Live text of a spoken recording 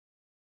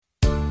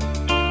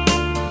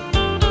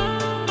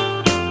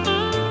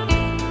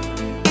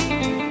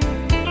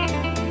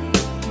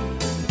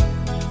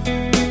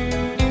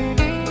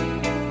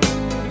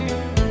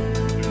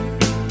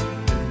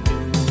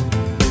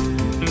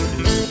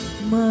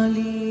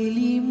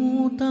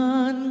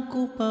Malilimutan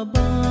ko pa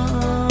ba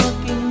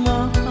aking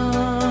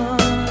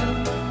mahal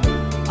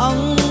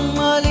ang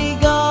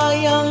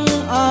maligayang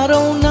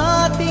araw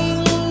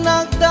nating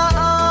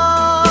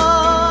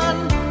nagdaan,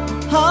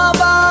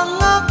 habang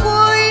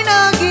ako'y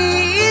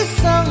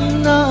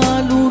nag-iisang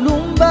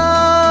nalulumbay.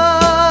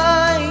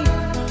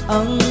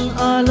 Ang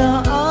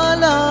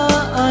alaala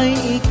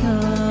ay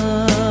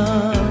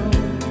ikaw,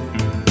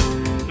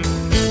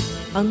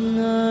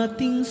 ang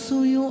ating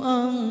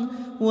suyuang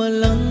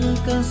walang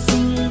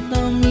kasing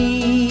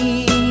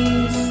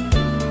tamis.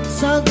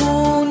 Sa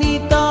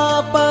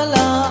gunita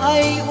pala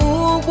ay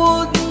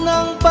ubod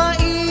ng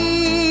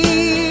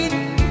pait.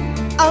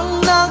 Ang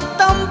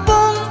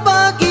nagtampong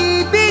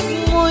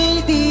pag-ibig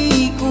mo'y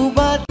di ko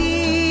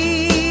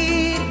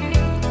batid,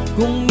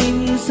 kung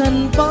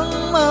minsan pang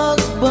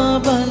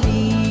magbabalik.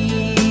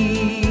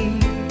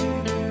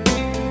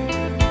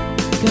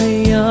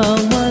 Kaya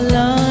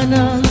wala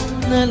nang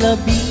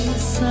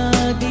nalabis sa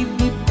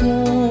dibdib ko,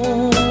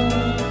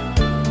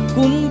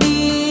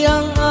 kundi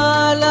ang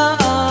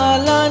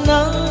alaala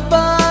ng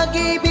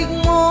pag-ibig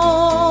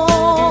mo.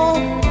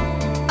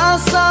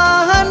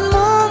 Asahan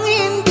mong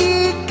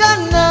hindi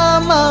ka na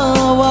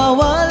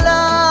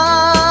mawawala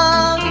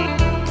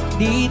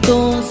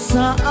dito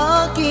sa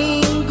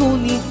aking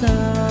gunita.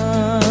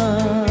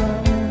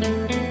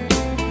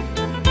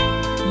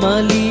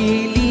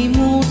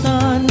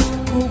 Malilimutan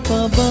ko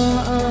pa ba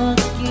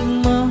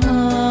aking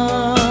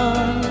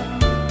mahal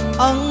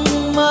ang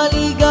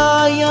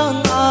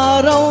maligayang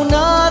araw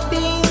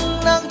nating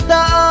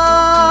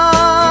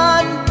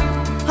nagdaan,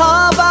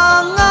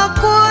 habang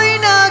ako'y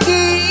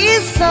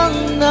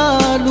nag-iisang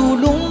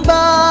nalulumbay.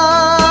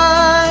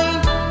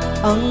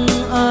 Ang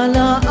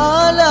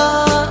alaala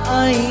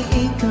ay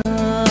ikaw,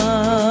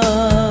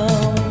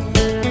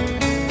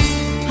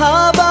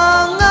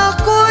 habang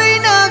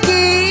ako'y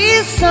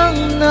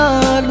nag-iisang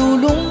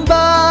nalulumbay.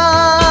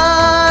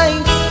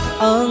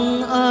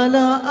 Ang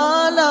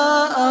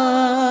alaala ay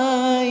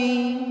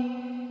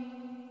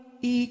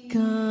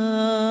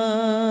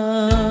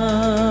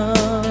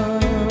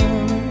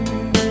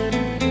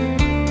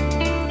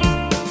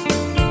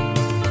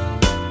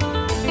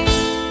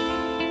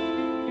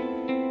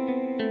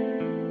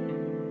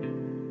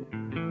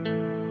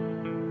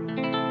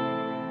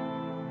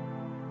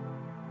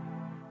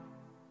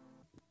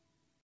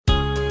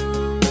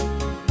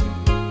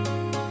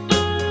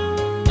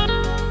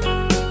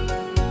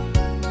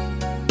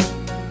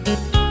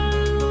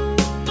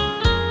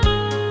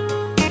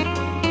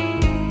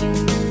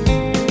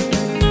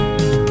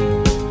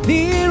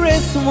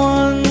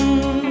one.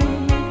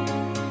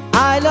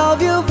 I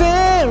love you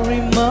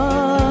very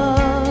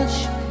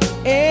much,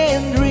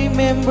 and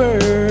remember,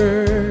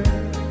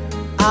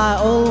 I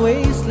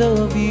always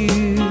love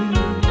you.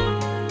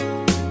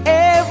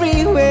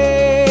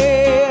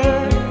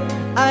 Everywhere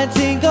I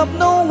think of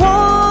no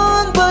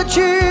one but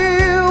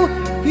you.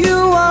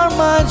 You are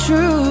my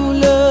true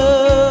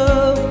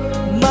love,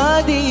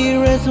 my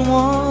dearest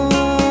one,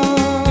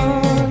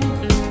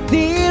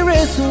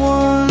 dearest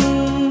one.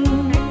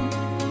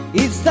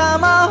 Each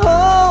time I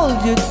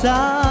hold you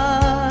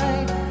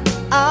tight,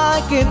 I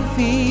can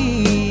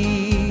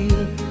feel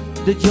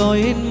the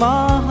joy in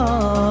my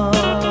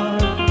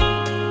heart.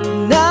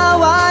 Now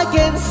I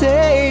can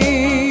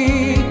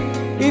say,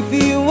 if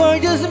you were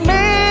just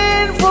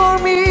meant for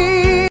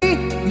me,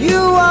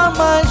 you are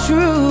my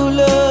true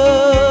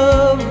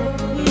love,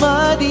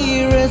 my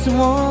dearest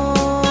one.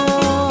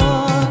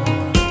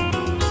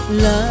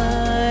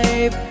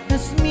 Life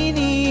has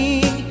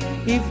meaning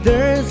if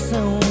there's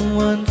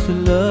someone to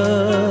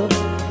love,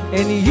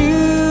 and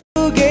you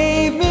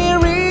gave me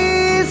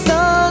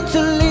reason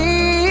to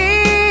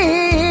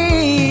live.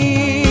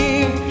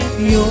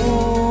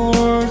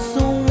 You're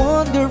so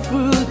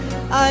wonderful,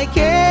 I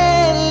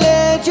can't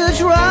let you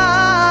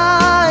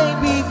try,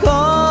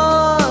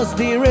 because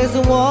there is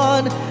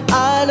one,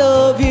 I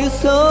love you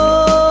so.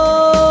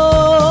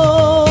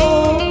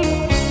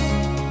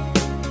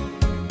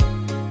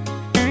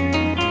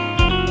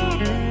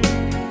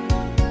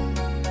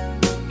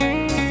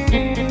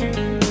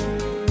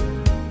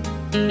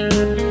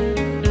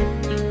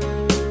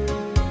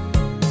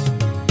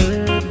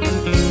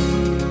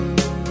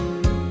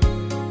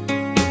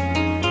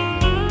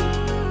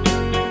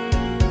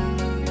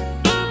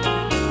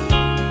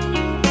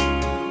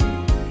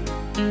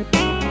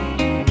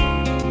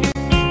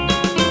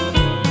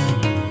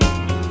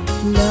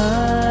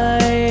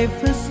 Life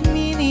has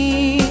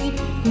meaning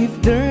if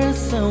there's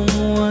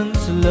someone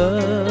to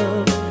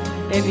love,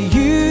 and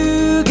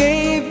you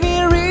gave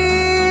me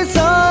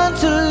reason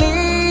to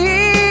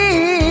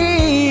live.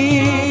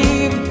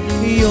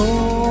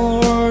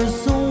 You're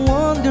so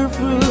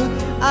wonderful,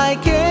 I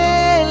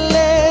can't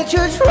let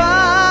you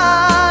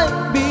try,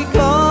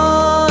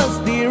 because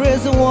there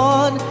is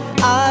one,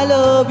 I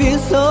love you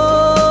so.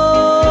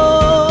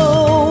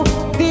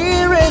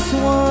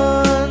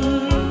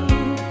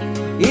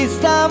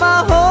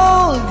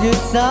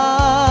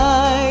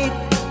 Tight,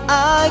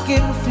 I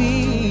can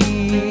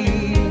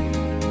feel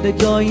the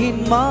joy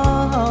in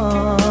my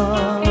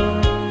heart.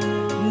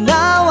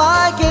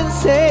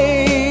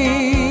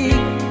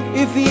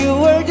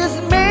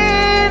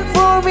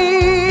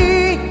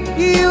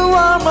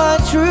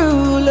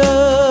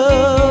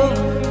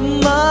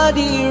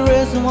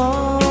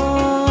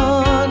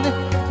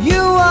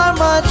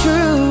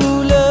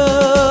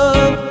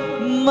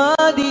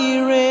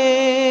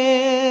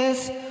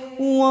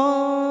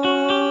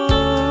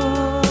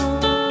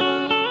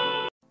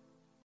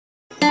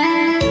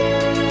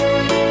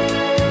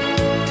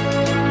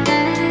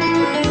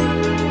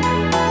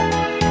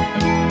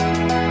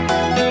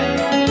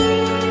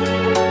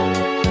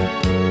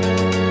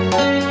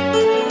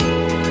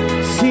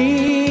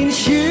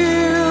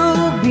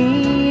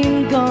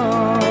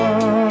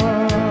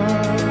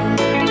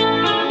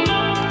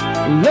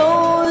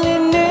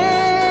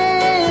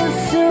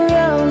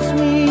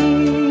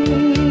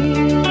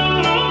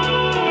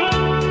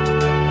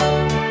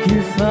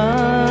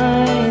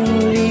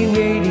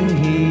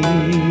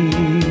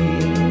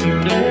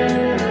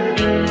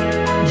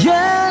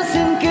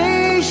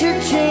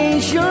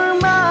 change your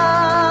mind.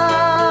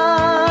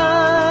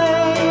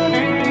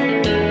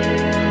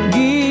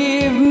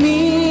 Give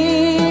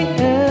me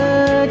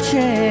a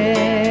chance.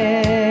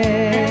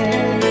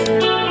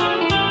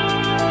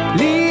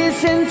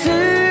 Listen to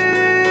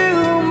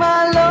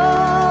my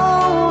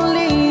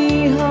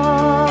lonely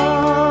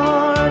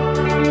heart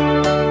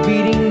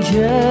beating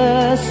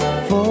just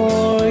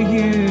for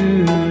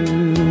you.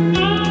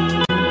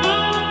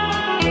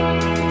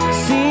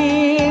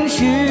 Since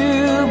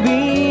you've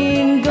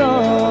been gone,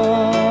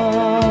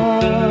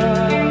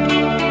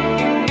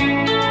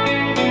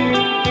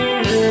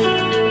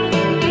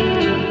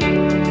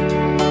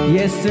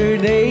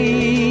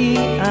 yesterday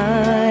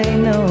I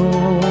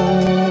know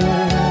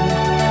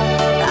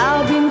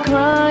I've been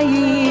crying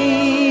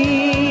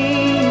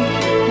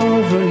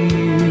over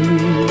you,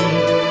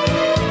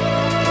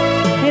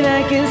 and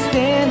I can't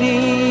stand it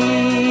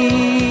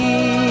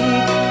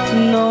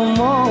no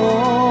more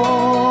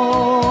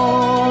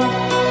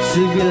to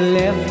be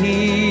left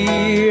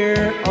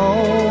here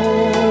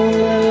all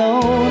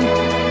alone.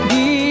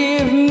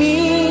 Give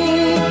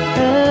me a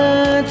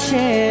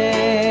chance.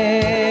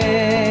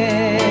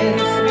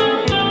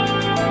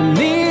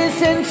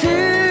 Listen to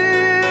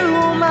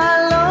my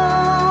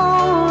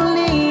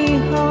lonely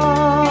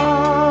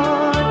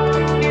heart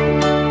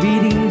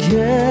beating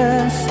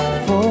just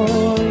for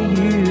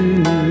you.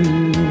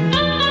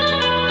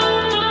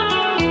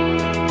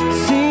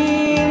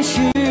 Since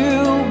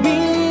you've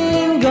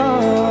been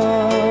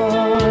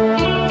gone,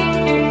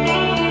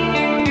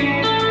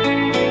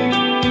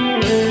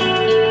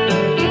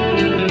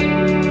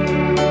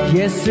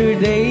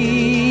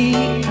 yesterday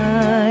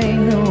I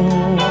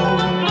know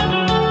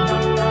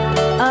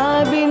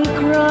I've been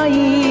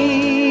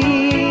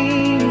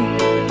crying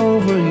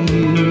over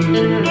you,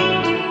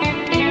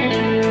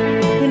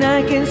 and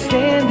I can't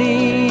stand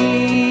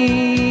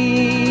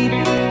it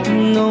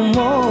no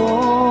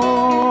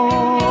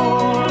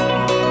more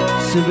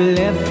to be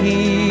left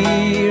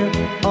here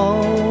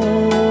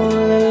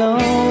all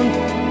alone.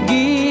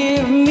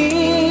 Give me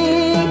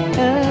a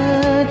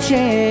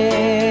chance.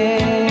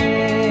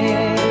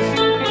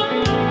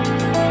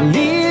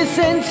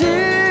 Listen to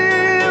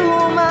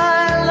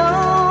my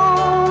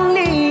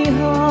lonely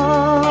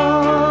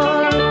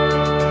heart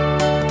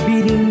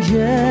beating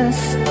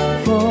just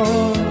for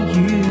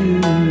you.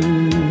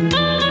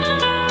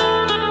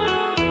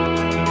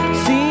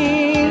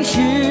 Since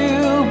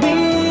you've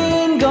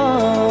been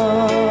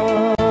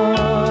gone,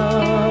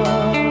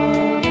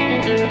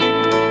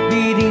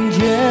 beating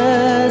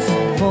just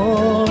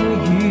for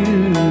you.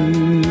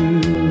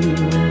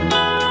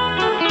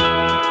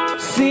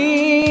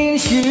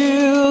 Since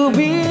you've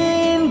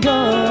been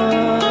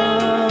gone,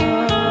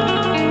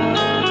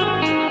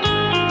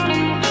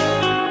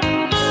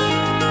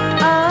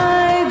 I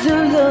do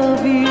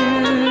love you,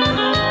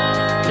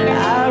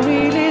 I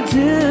really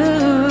do.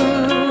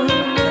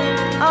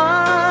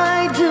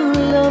 I do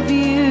love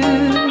you,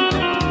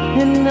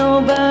 and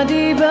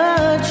nobody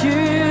but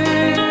you,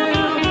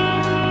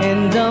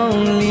 and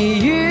only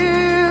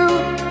you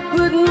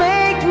could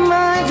make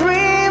my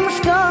dreams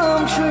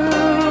come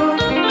true,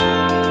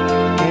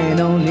 and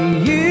only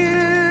you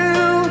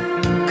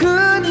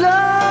could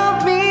love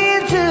me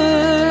too.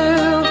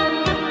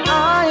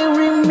 I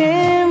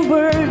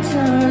remember,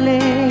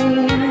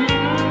 darling,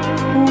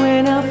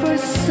 when I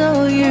first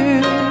saw you,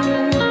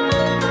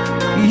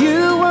 you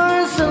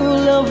were so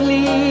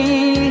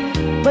lovely,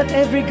 but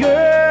every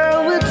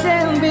girl would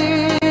tell me,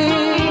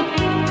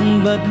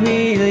 but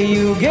will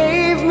you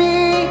gave me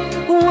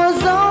was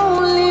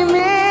only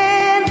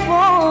meant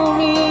for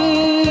me.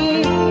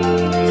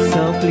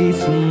 So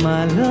please,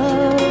 my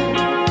love,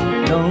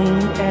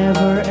 don't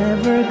ever,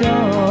 ever go.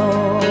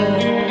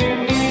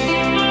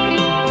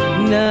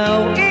 Now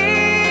if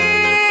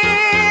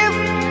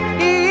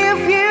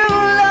you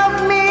love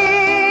me,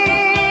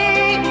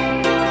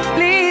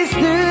 please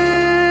do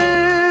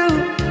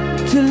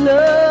to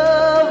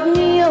love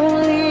me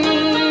only.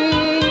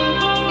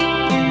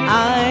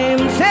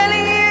 I'm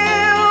telling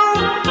you,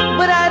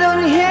 but I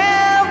don't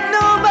have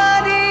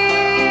nobody.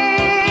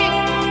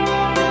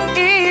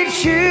 It's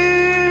you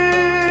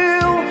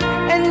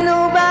and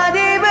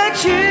nobody but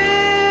you.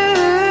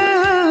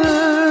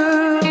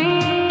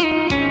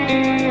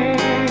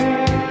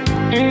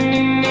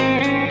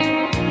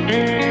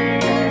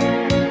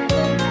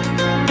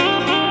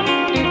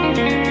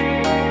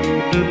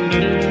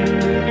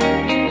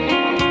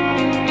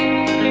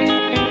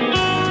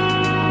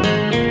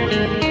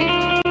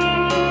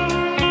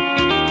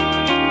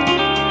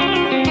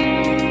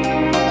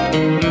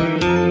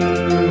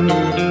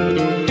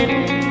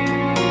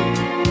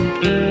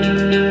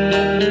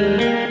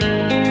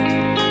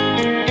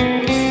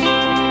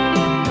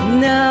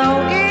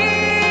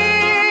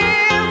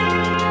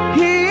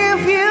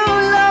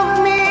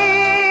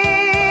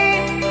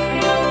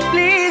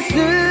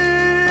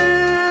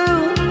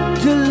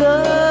 To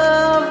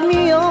love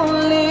me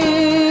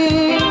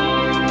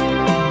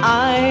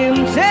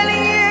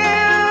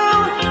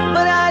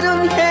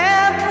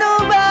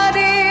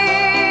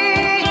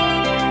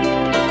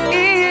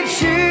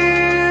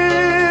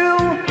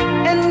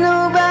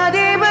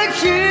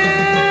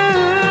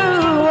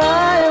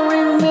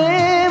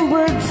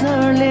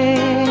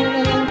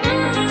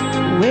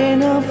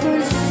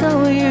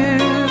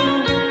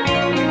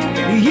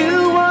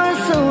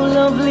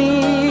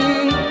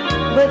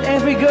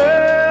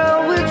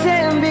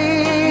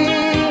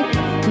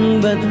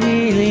but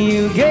really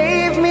you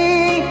gave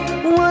me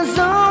was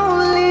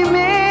only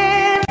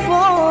meant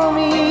for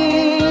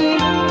me.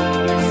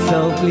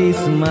 So please,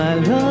 my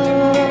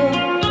love,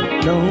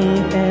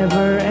 don't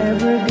ever,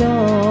 ever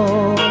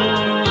go.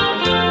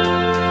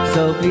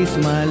 So please,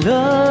 my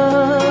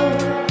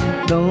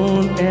love,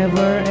 don't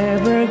ever,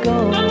 ever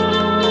go.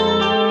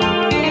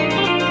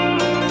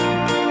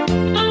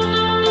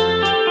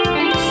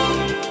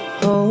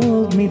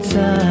 Hold me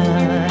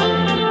tight,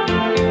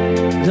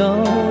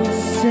 don't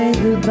say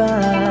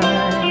goodbye.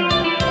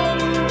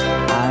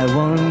 I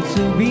want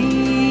to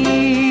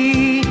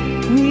be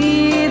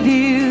with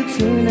you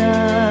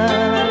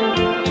tonight.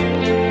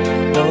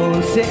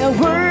 Don't say a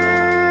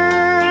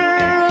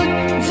word,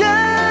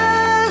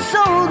 just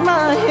hold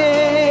my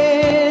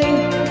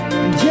hand,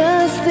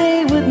 just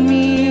stay with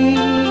me.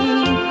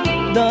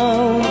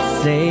 Don't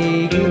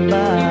say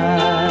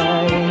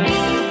goodbye.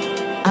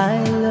 I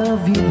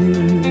love you,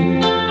 boo.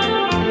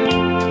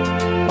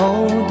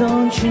 Oh,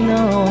 don't you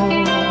know,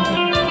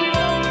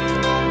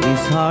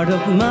 this heart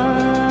of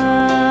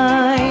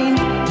mine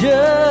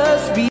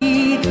just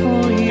beat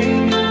for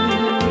you.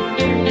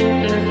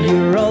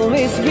 You'll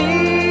always be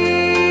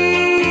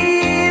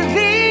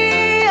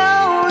the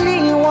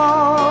only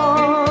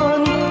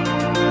one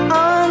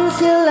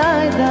until I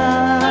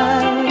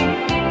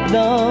die.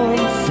 Don't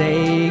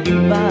say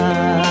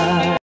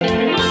goodbye.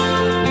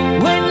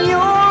 When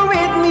you're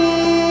with me,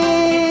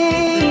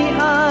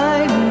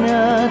 I'm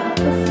not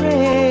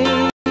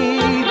afraid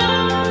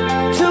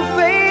to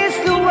face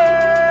the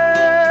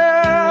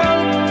world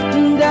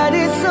that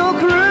is so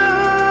cruel.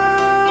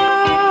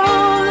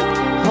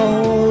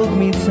 Hold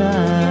me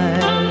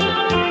tight,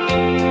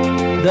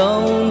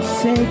 don't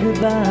say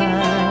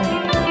goodbye.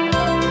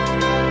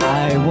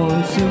 I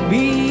want to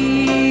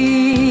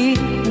be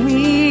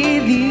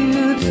with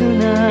you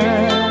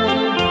tonight.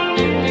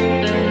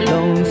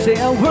 Don't say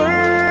a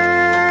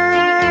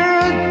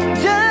word,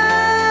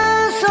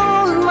 just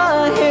hold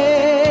my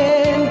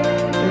hand,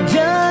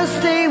 just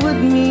stay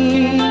with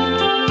me.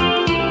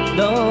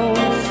 Don't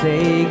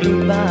say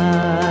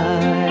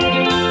goodbye.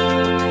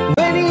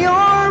 When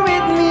you're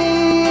with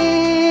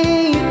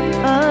me,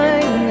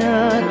 I'm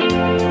not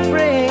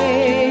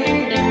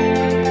afraid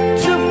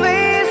to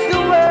face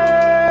the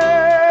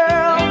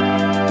world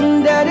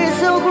that is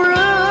so cruel.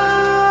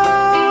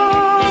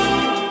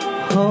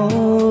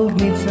 Hold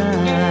me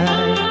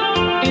tight,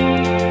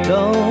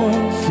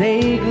 don't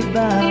say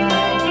goodbye.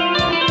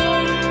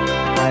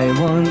 I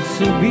want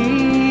to be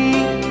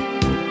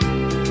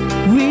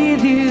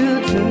with you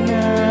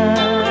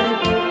tonight.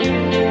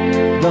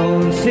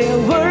 Don't say a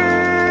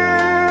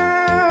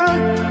word,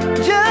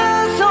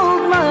 just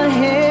hold my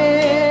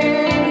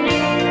hand,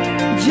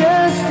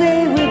 just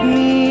stay with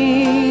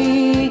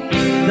me.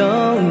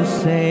 Don't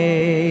say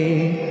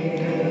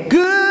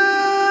goodbye.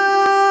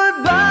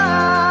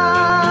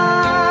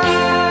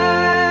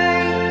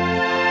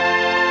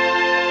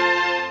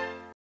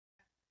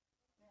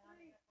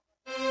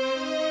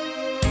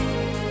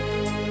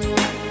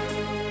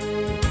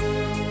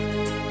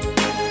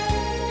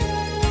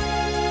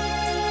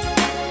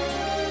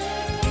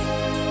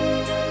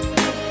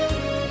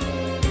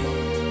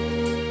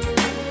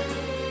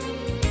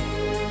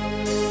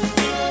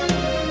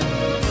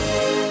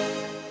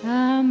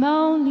 I'm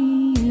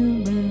only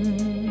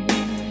human.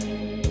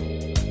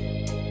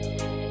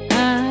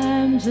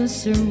 I'm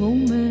just a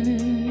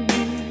woman.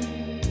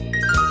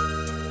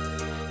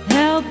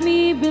 Help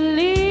me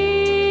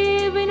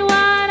believe in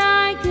what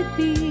I could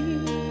be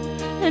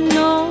and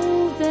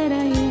know that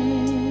I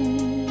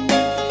am.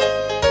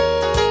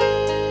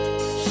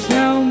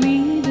 Show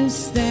me the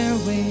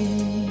stairway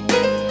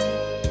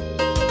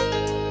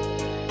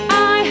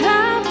I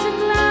have to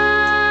climb.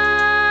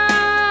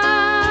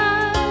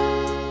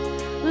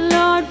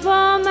 Lord,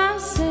 for my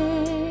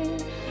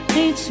sake,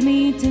 teach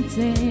me to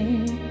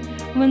take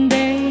one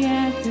day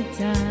at a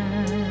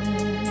time.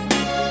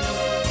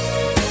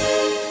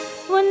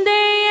 One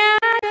day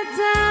at a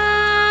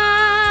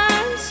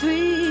time,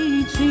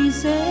 sweet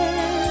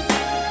Jesus.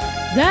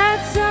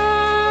 That's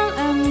all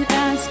I'm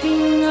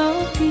asking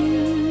of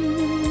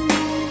you.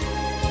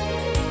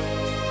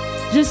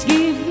 Just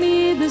give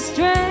me the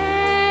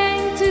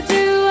strength to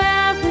do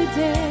every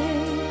day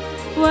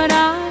what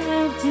I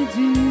have to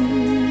do.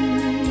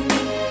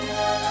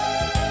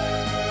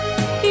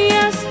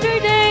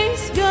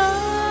 Yesterday's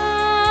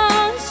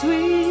gone,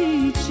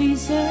 sweet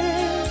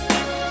Jesus,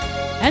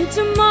 and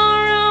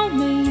tomorrow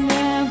may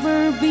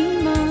never be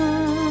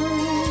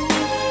mine.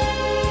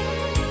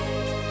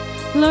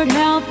 Lord,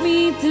 help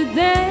me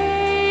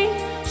today,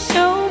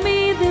 show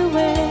me the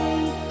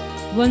way,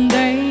 one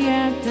day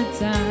at a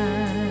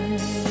time.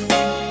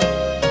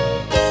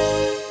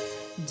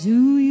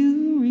 Do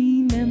you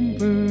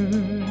remember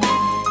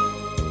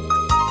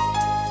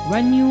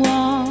when you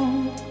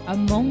walk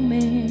among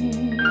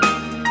men?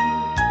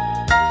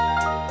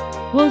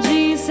 Well,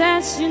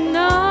 Jesus, you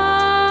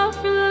know,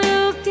 from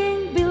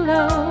looking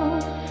below,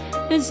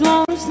 it's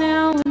once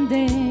now and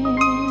then,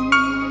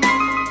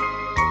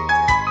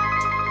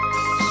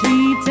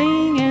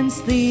 cheating and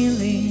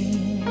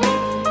stealing,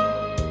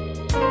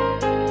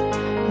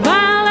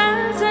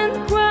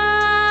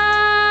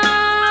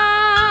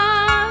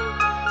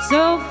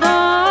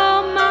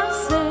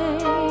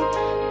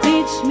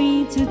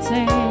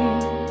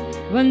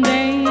 one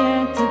day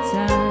at a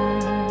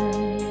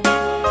time.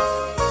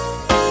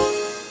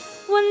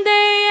 One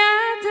day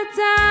at a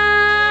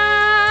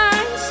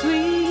time,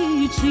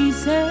 sweet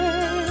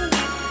Jesus,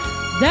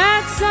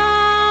 that's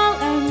all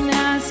I'm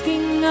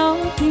asking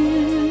of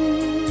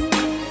you.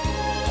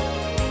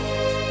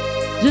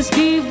 Just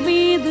give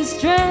me the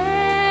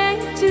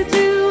strength to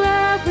do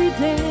every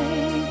day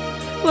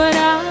what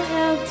I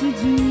have to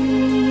do.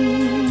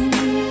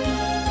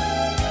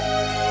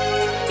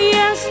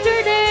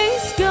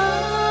 Yesterday's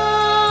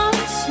gone,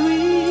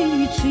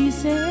 sweet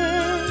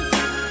Jesus,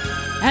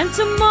 and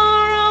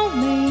tomorrow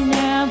may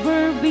never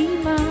be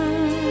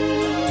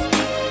mine.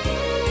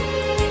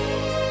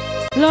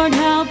 Lord,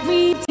 help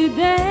me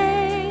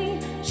today,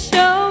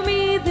 show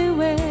me the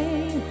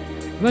way,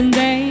 one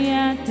day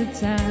at a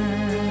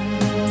time.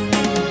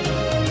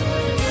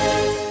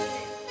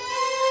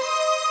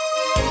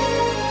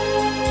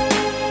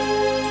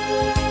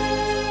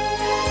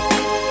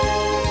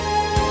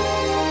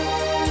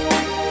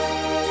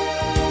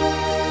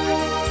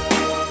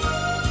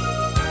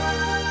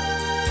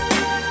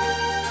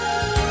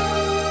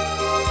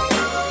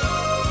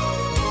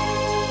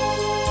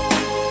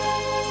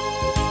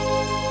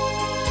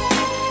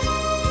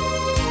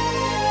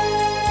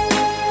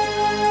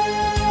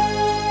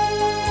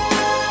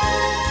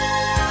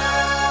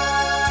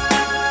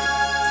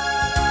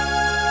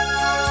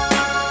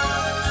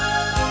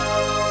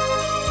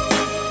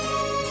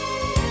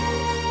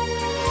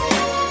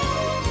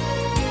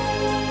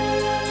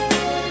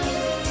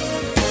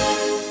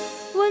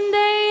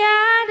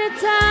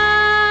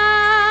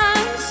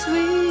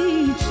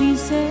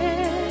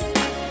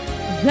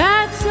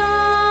 That's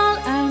all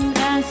I'm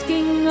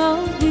asking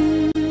of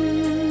you.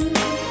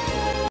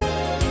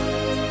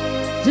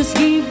 Just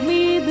give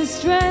me the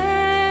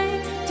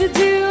strength to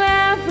do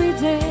every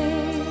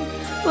day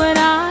what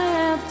I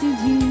have to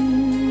do.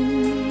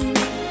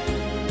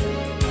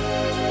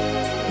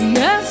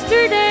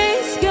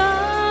 Yesterday's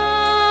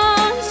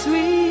gone,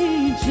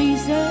 sweet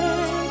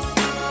Jesus,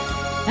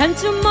 and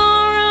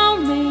tomorrow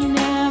may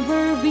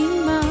never be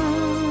mine.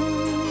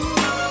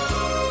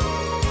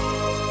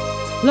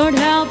 Lord,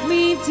 help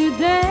me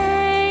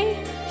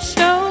today,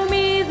 show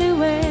me the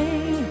way,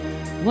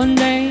 one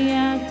day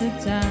at a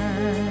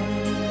time.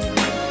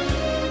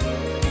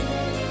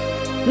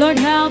 Lord,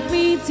 help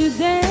me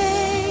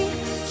today,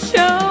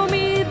 show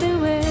me the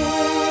way,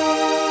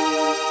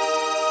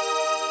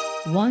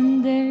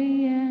 one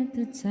day at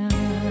a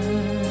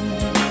time.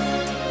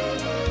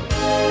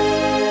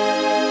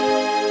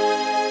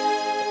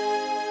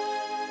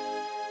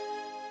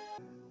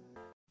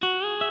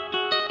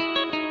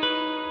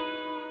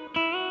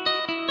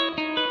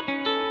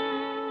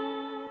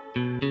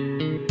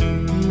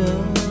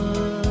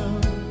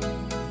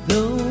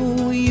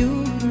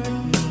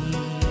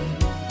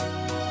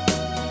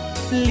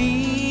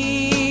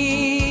 Please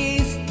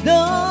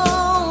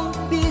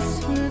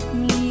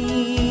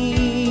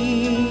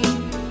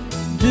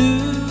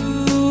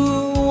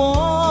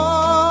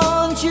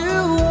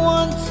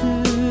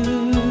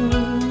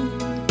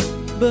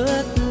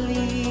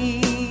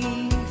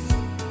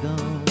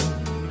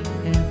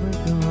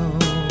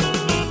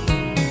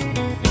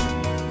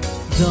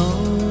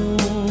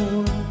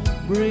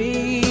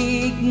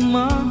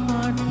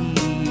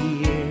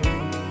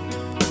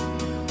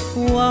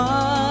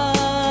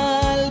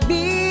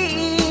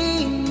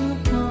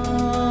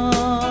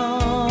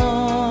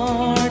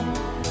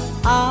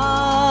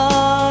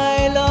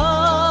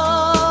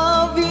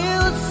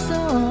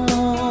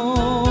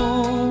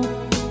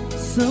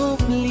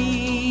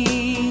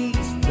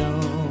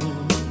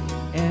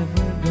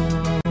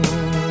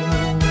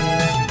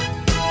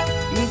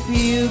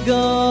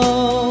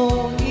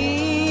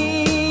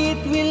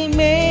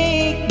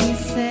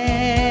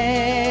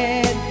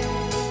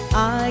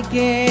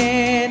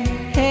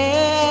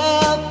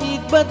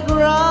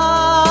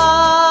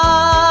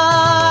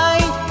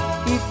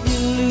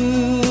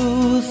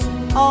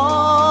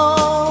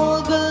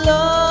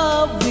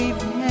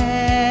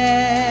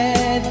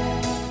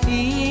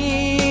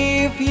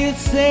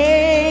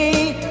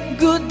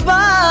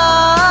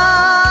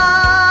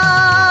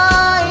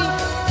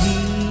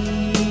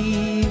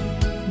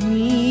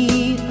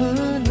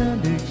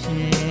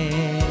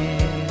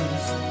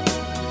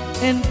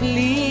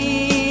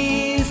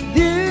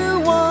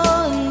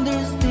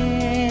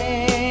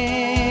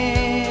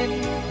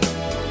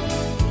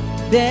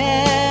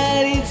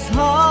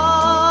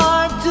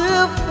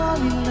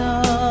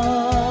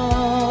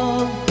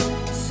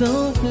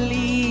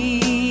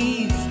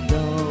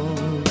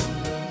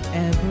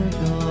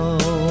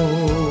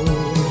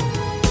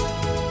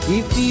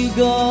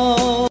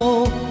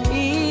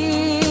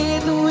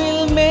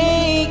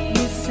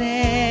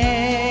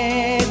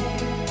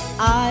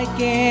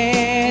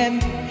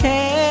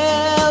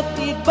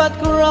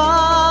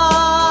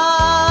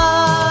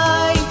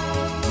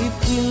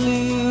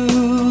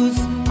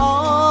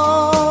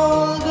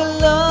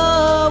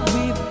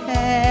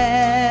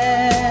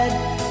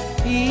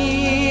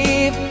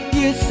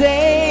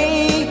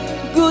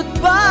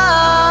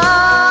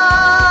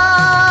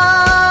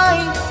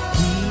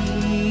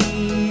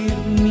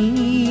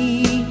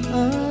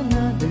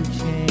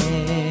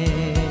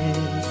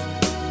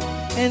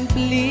And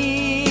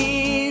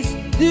please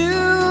do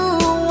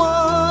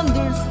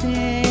understand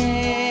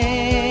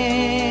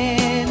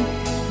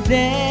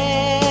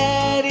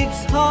that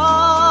it's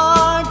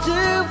hard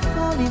to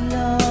fall in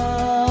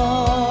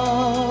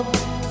love.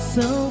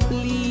 So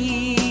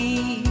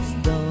please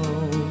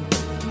don't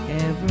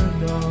ever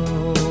go.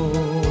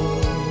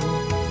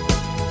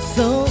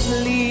 So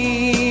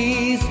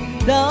please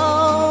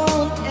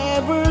don't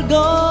ever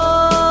go.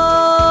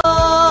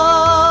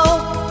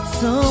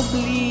 So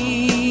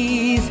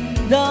please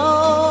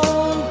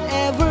don't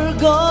ever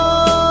go.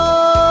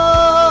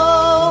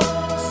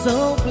 So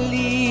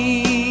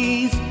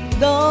please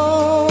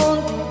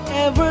don't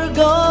ever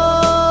go.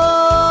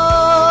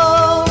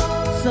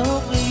 So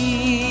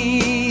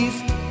please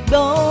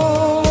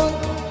don't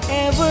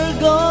ever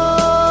go.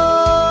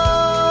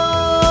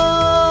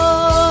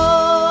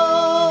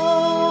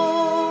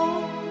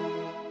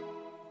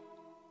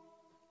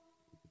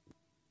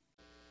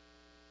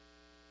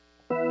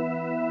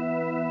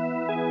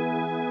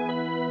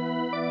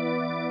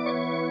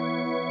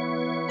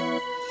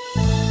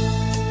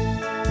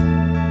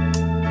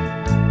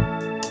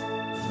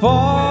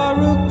 Far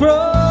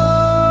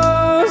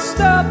across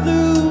the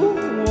blue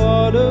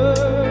water,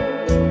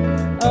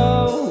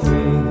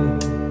 away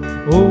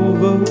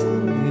over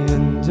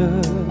yonder,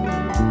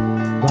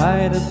 by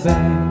the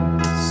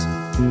banks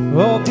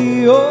of the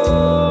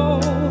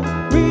old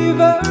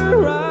river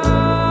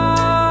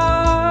Rhine,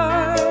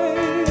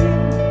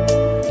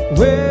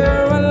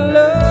 where I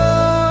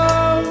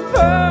love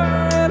her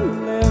and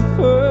left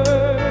her,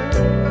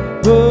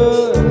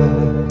 but I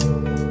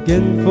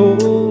can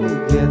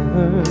forget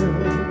her.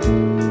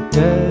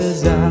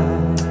 'Cause I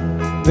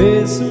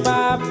miss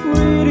my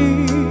pretty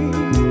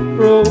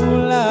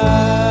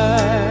Fräulein.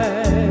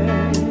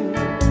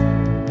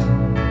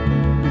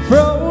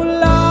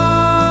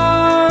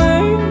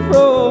 Fräulein,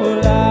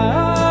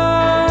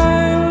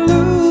 Fräulein,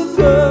 look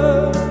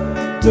up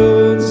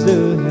towards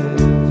the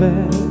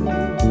heaven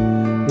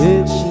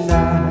each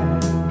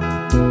night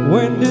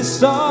when the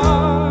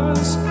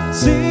stars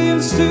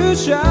seems to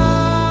shine.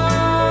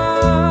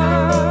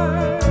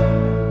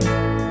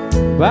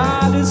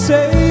 By the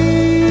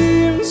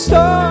same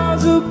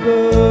stars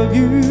above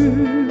you,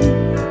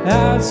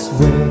 I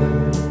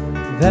swear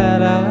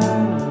that I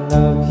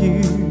love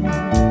you.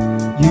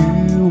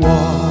 You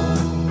are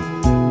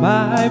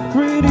my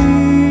pretty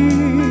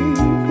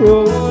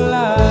Fräulein.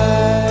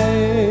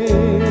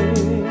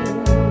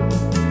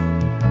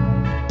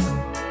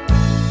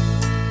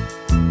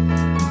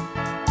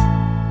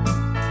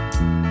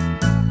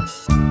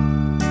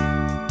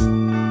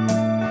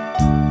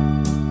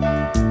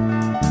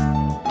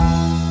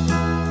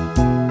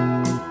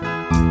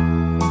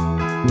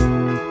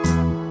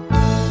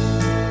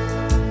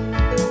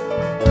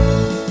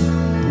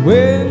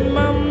 When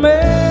my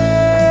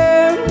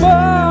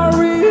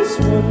memories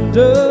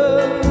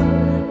wander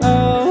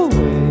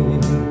away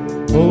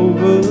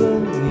over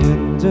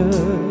yonder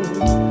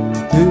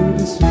to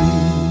the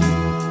sweet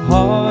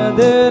heart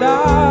that I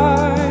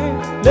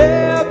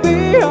left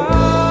behind,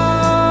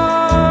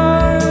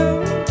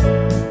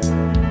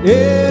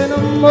 in a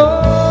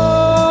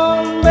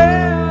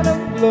moment of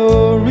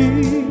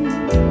glory,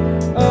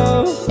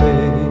 a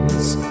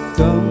face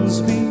comes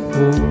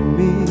before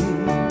me,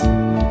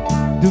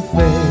 the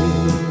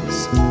face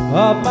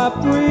of my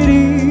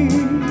pretty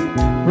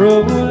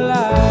Fräulein.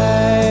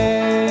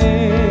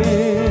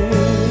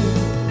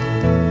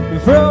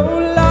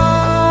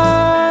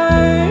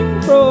 Fräulein,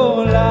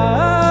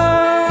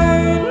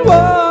 Fräulein,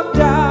 walk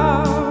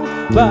down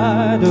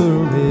by the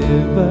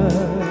river,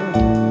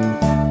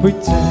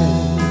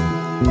 pretend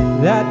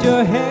that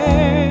your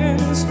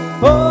hands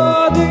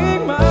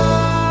holding mine.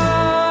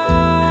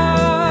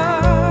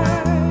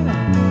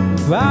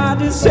 By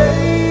the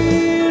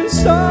same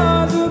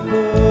stars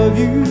above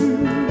you,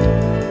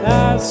 I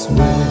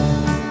swear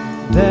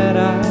that I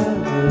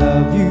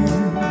love you.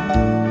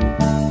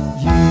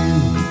 You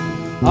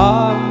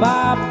are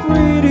my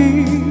pretty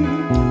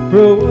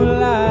Fräulein.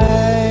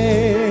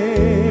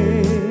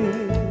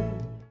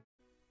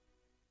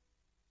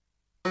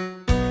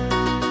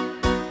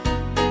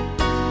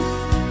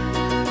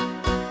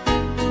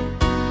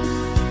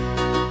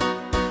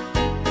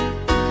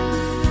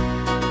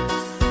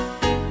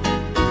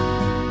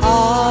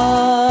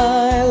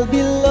 I'll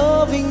be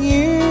loving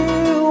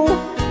you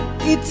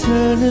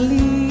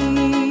eternally,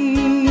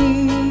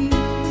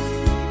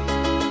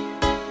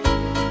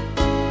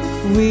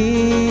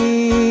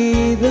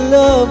 with a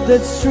love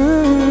that's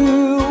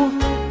true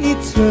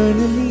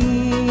eternally.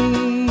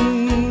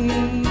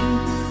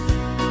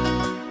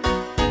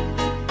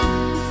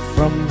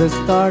 From the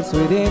stars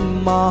within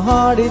my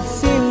heart, it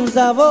seems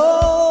I've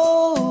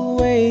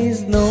always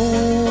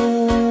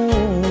known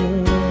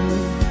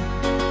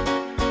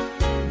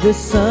the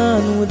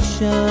sun would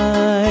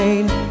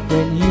shine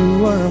when you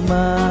were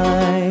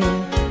mine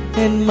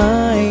and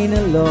mine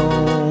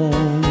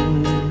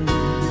alone.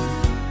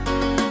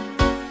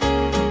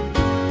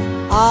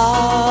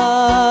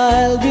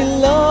 I'll be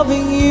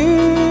loving you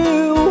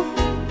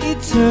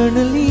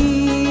eternally,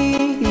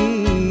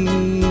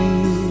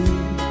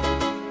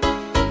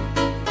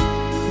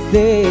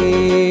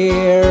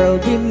 there'll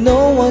be no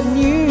one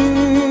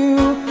new,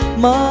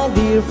 my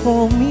dear,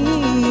 for me.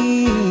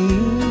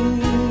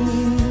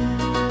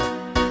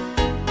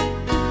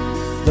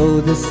 Though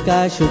the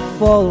sky should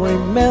fall,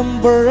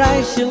 remember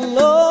I shall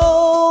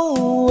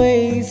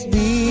always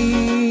be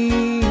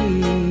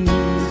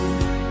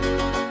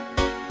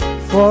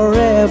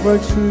forever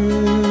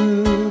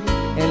true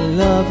and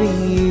loving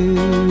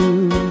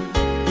you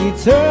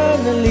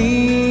eternally.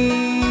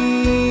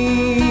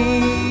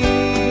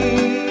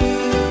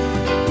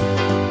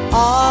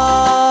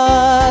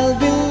 I'll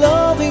be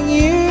loving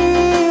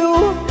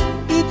you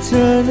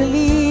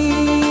eternally.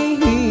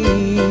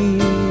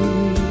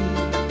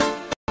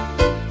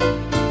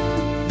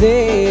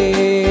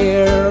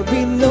 There'll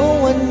be no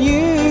one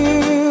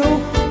new,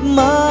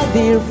 my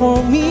dear, for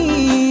me.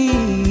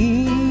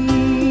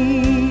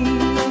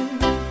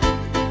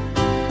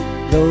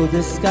 Though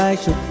the sky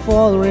should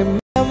fall,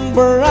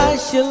 remember I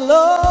shall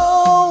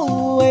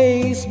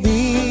always be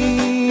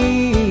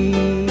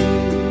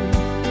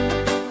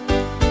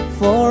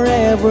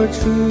forever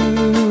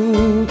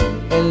true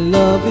and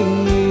loving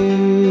you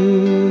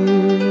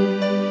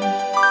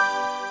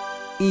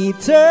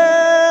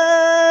eternally.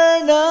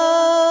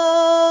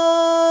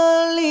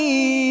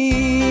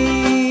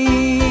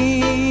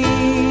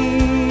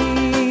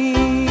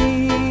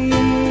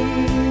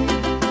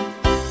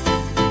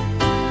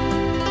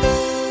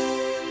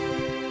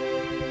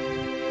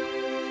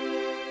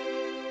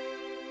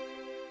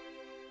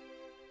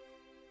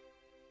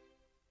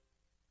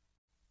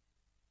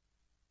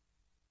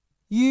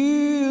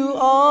 You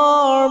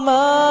are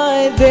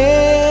my destiny.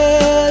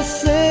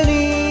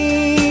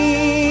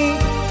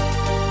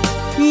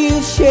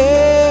 You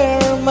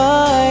share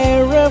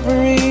my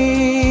reverie.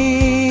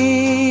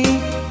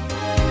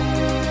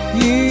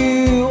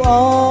 You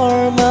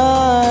are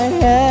my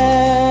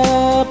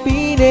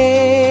happiness.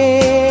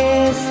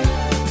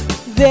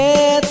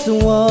 That's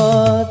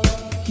what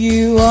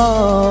you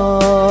are.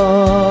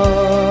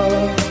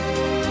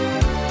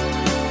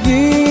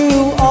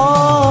 You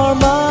are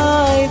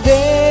my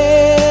destiny.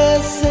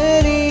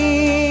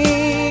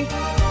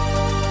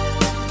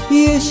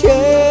 You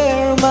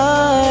share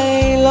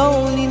my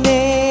loneliness.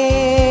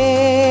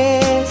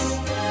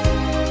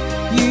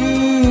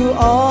 You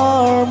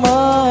are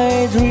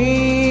my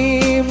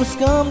dreams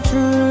come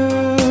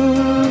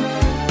true.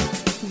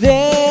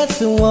 That's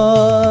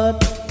what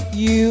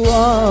you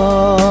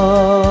are.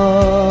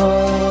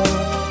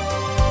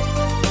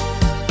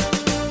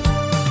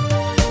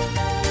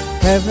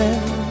 Heaven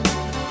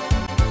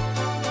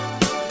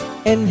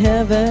and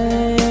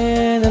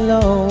heaven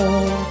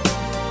alone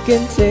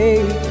can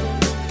take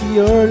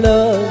your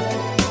love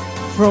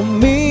from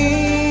me.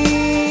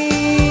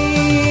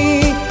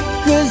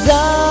 'Cause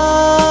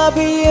I'll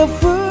be a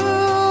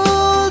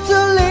fool to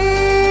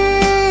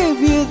leave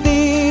you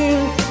dear,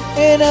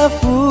 and a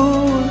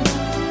fool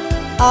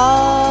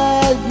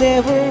I'll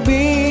never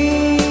be.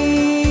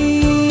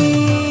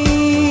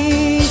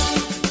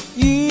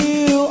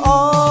 You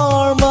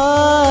are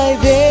my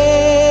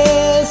destiny.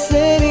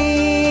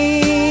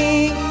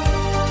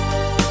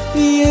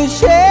 You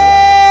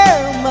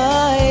share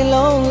my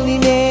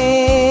loneliness.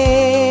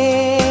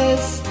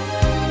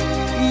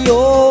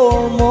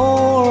 You're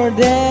more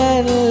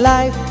than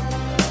life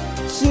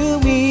to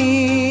me.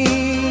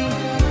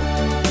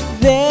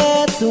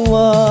 That's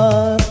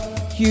what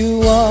you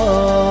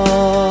are.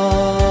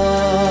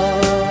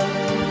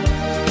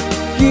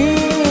 You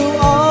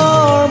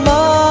are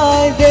my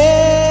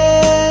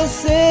destiny.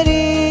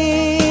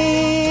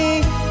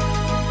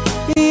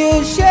 You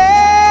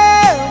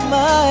share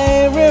my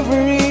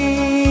reverie.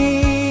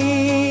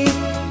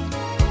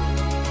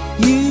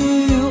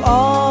 You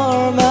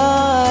are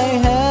my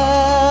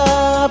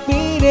happiness.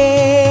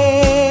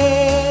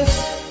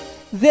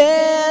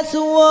 That's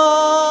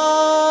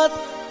what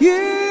you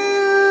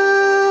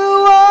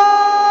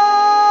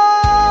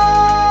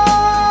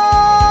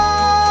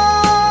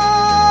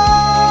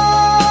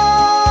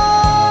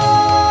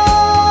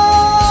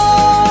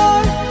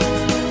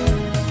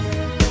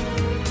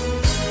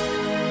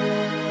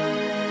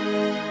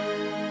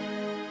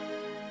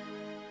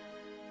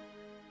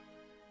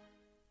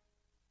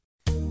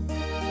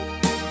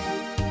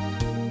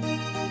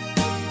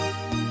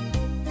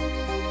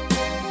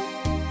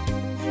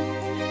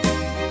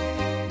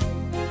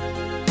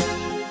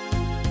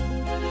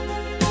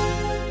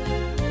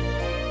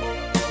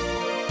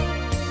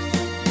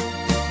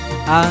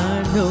I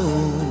know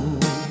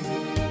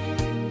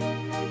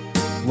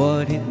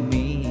what it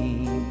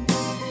means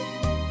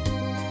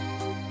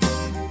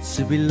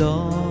to be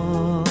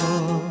lost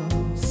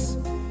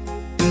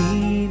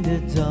in the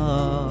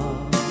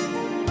dark.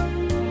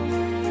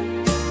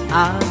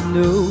 I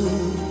know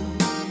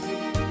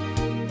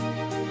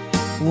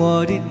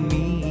what it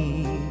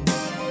means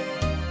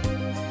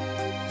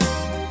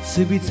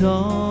to be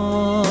tossed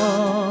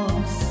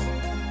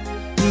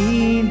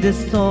in the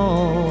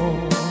storm.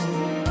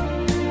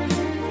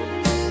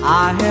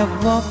 I have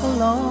walked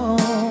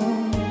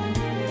along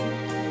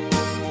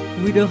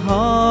with a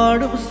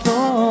heart of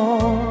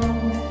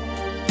stone,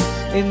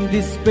 in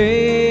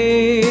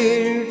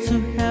despair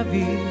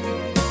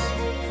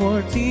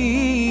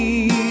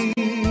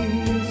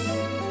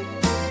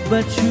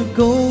but you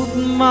caught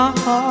my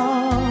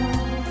heart,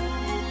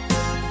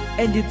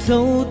 and you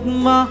told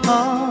my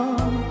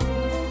heart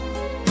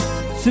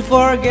to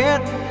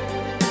forget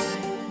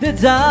the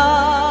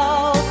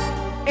doubt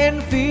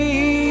and fears.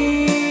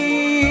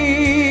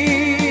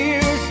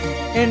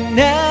 And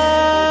now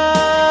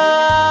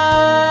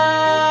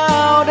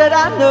that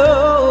I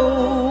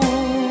know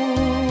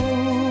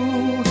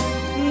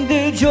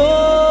the joy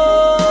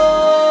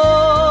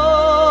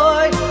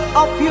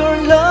of your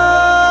love,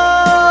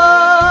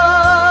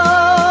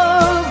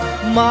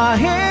 my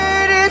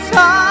head is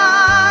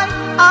high,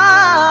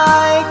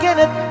 I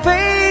cannot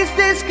face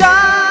the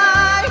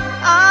sky.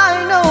 I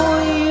know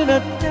you're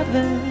not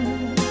heaven,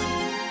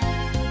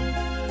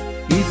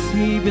 is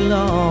he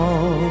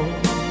belong.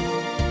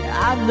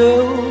 I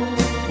know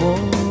for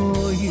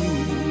you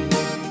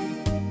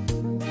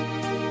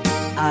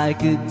I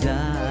could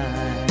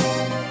die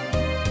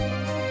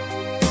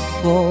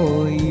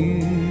for you.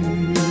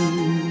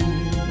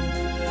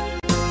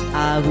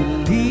 I will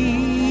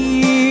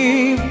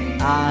leave,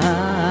 I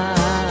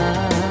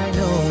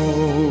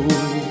know.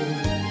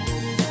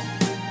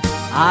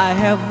 I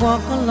have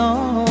walked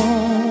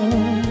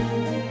alone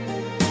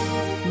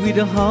with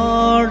a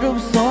heart of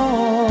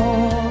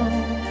song,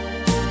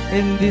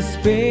 and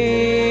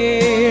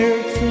despair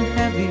too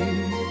heavy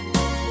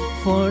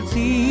for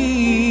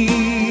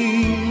tears.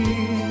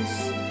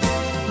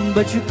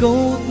 But you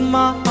caught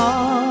my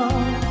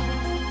heart,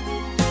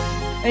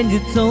 and you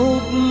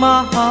told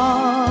my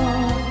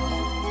heart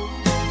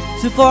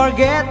to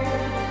forget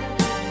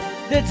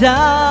the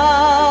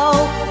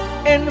doubt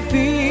and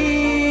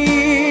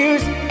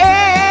fears.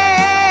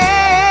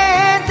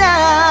 And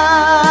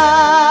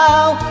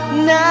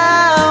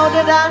now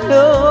that I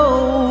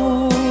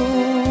know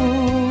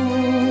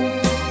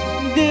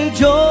the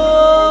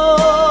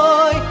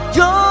joy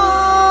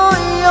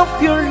of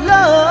your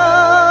love,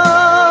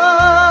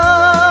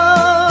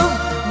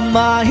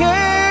 my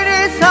head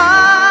is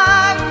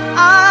high,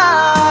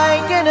 I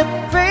cannot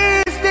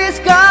face the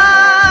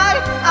sky.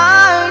 I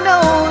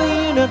know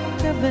you're not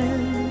heaven,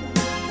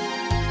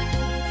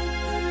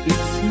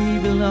 it's he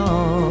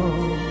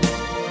belong.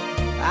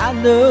 I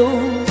know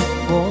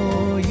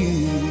for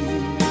you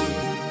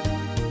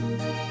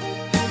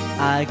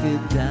I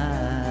could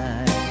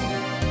die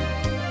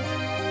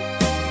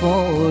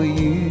for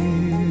you.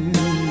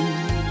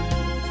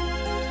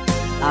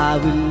 I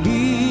will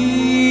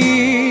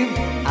leave,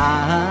 I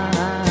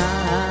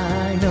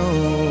know,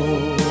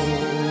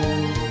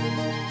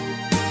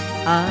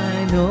 I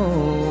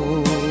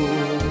know,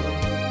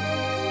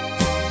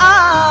 I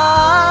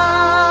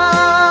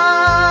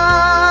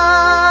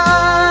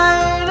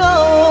know.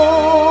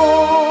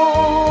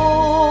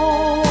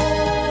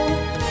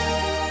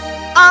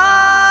 I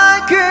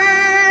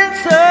can't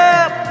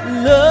stop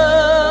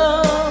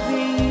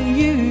loving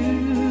you.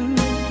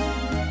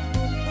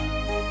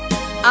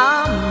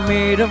 I'm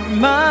made up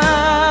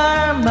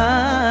my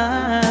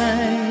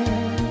mind.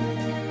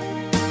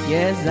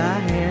 Yes, I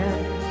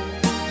have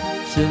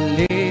to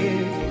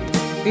live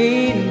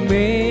in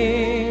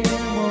memory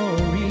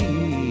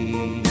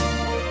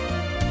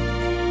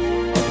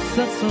of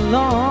such a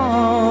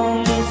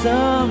long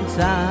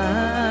time.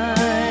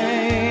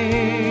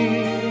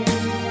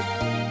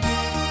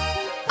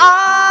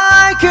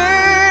 I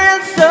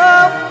can't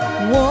stop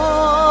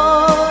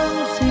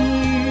wanting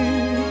you.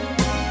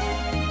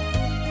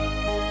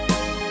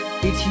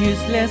 It's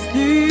useless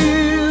to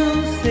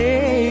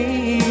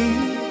say,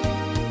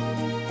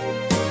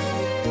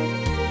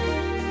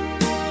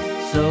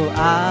 so I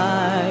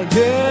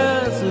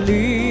just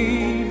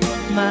live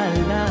my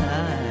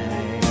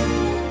life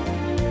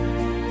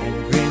and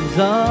dreams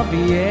of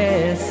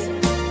yesterday.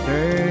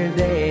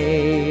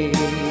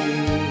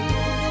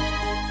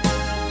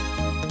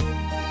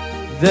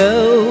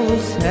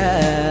 Those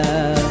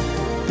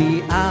happy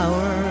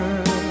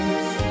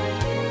hours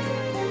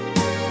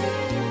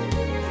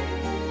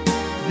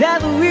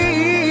that we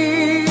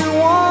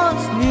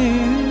once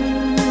knew,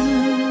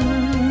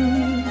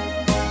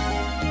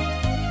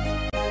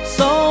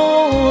 so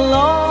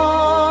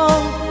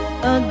long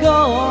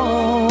ago,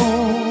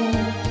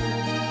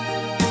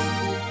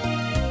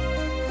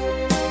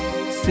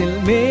 still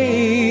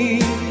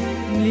make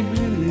me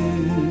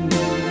blue.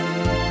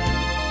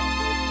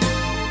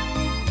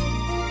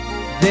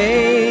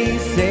 They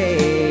say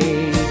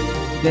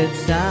that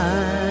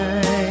time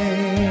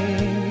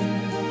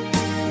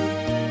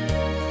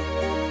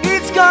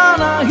it's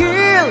gonna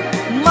heal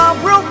my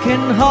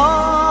broken heart.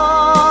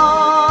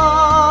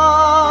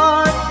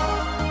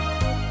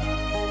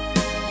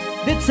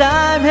 The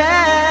time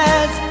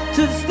has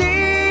to steal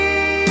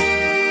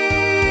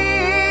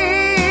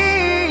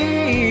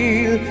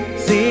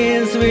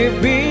since we've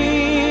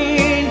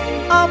been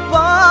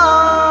apart.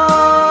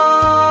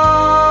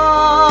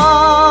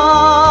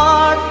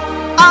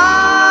 I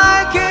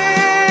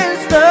can't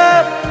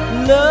stop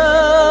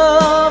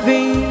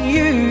loving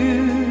you.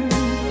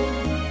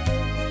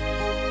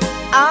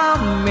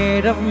 I'm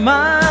made up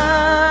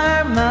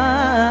my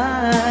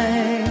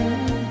mind.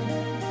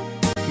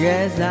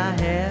 Yes, I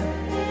have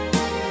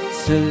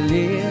to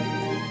live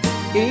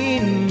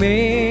in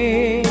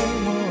memory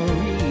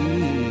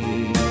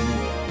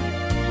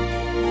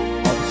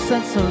of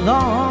such a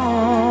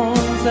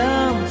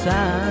lonesome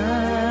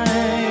time.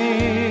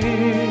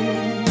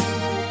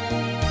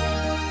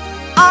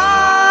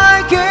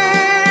 I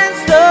can't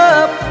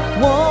stop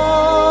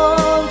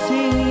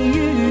wanting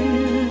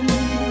you.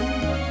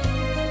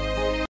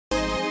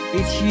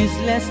 It's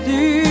useless to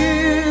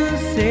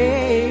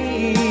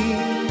say.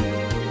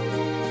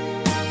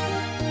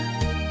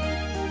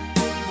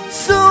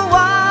 So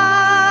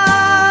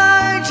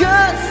I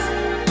just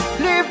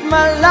live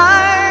my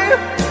life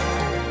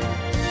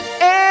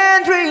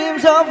and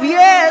dreams of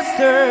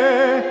yesterday.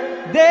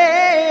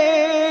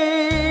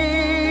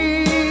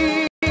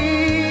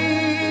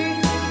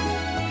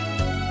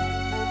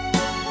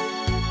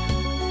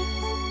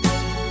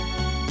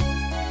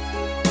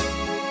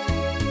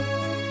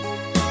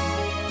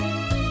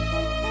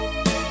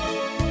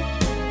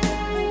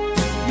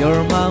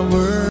 You're my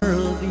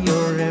world,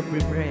 you're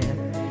every breath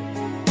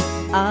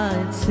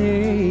I'd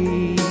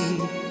say.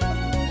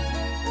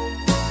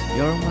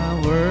 You're my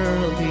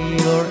world,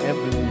 you're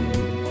every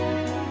move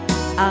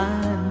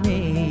I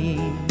make.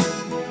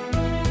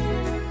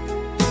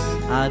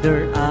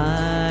 Other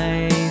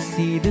eyes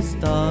see the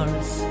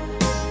stars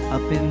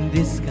up in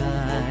the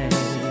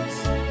skies,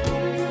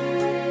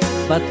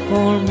 but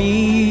for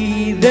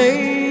me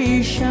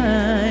they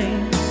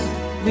shine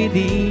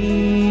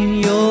within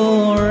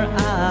your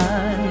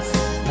eyes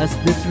as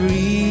the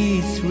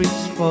trees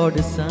reach for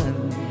the sun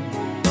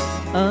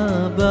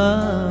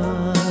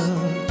above.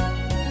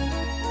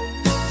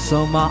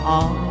 So my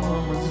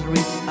arms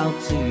reach out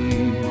to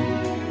you,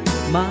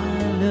 my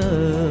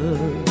love.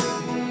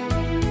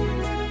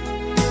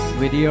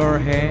 With your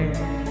hand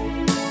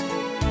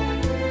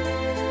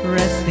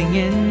resting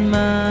in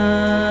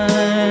mine,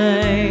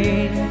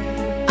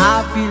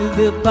 I feel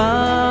the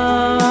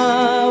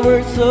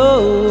power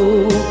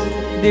so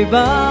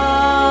divine.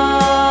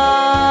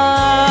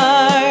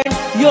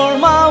 You're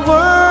my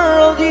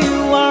world,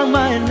 you are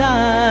my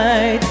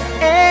night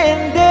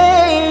and day.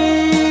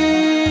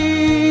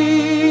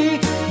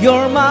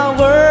 You're my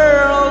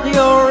world,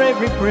 you're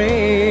every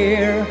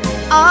prayer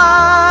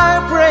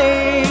I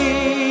prayed.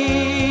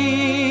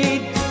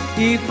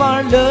 If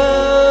our love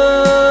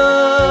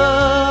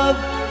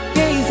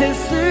cases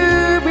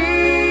to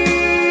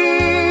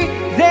be,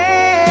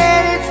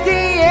 then it's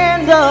the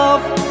end of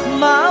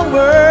my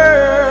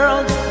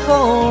world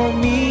for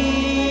me.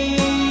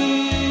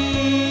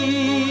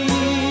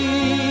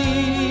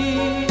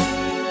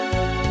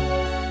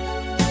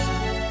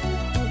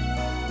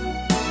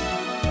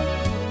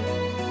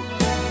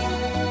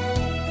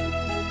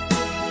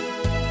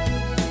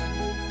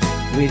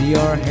 With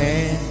your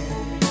hand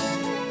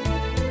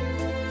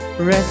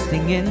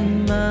resting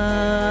in mine,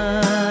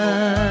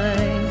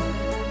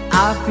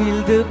 I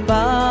feel the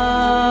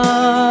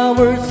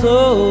power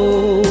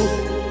so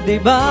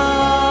divine.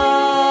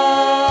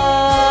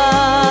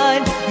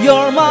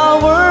 You're my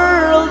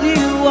world,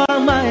 you are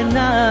my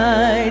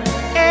night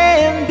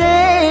and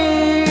day.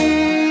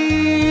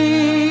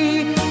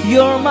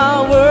 You're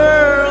my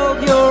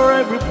world, you're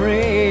every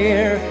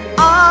prayer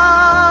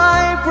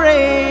I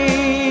pray.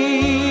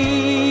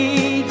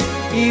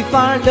 If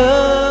our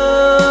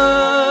love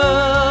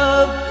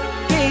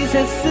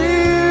cases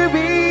to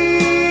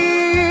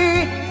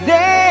be,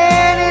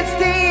 then it's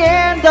the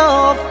end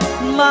of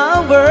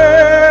my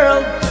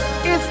world.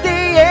 It's the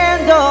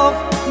end of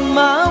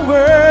my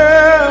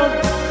world.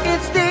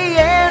 It's the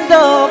end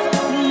of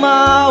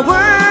my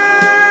world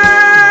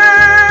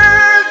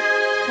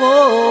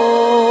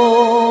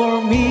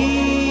for me.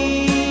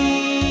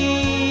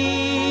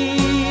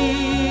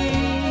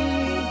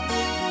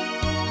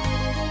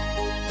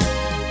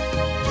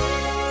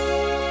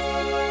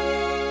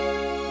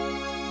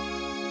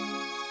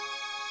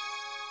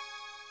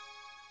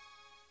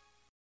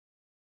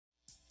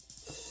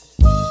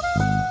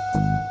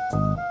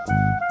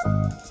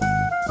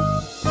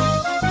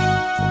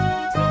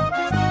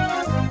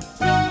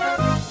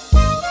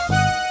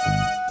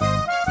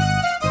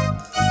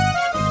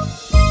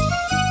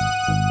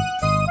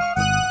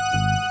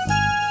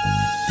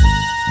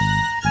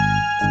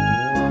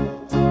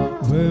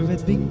 Where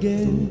it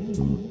began,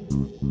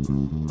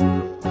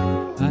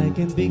 I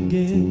can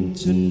begin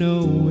to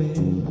know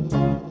it,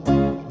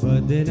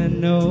 but then I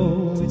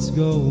know it's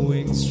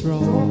going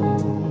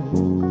strong.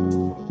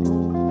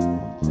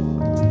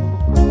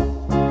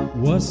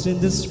 Was in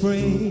the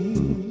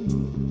spring,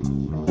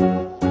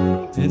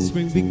 and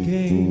spring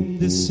became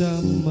the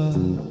summer.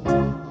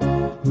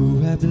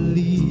 Who I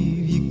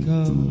believe you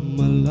come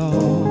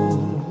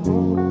along.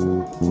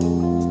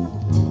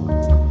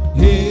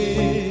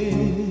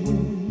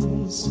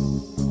 Hands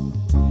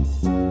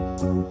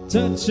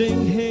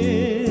touching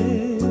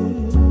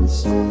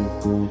hands,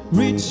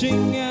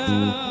 reaching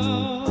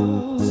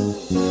out,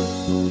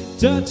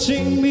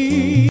 touching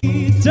me,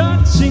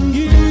 touching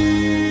you.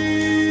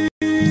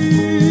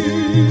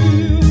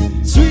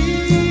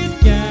 Sweet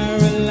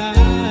Caroline,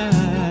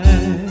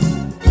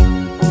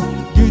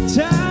 your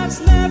touch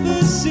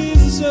never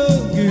seems so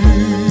good.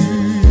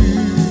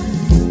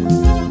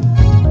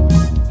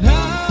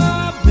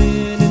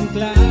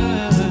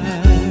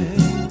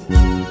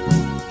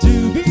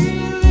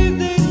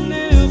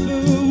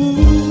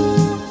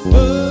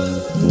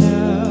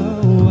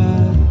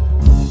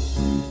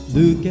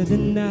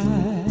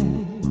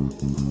 night.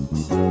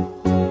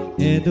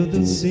 It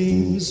doesn't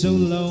seem so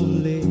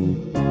lonely.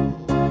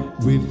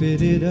 We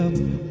fit it up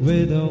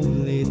with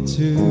only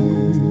two.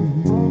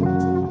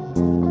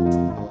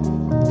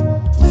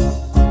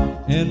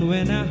 And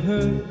when I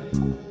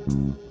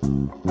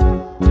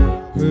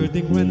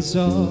hurting runs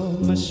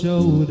on my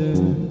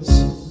shoulders,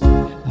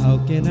 how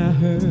can I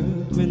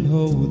hurt when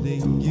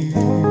holding you?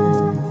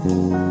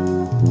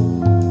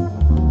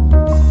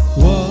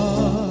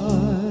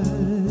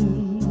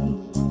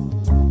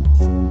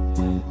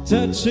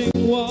 Touching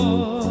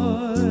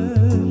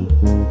one,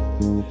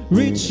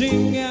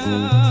 reaching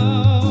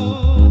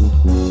out,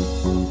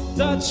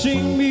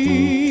 touching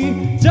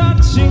me,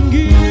 touching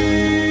you.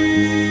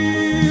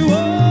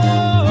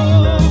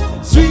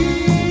 Oh,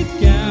 sweet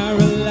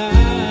Caroline,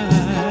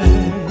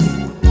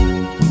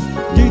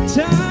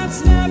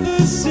 guitars never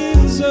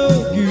seem so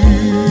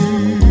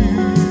good.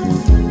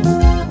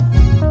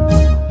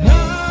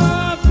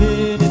 How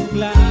did it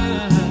fly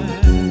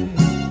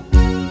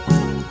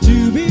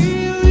to be?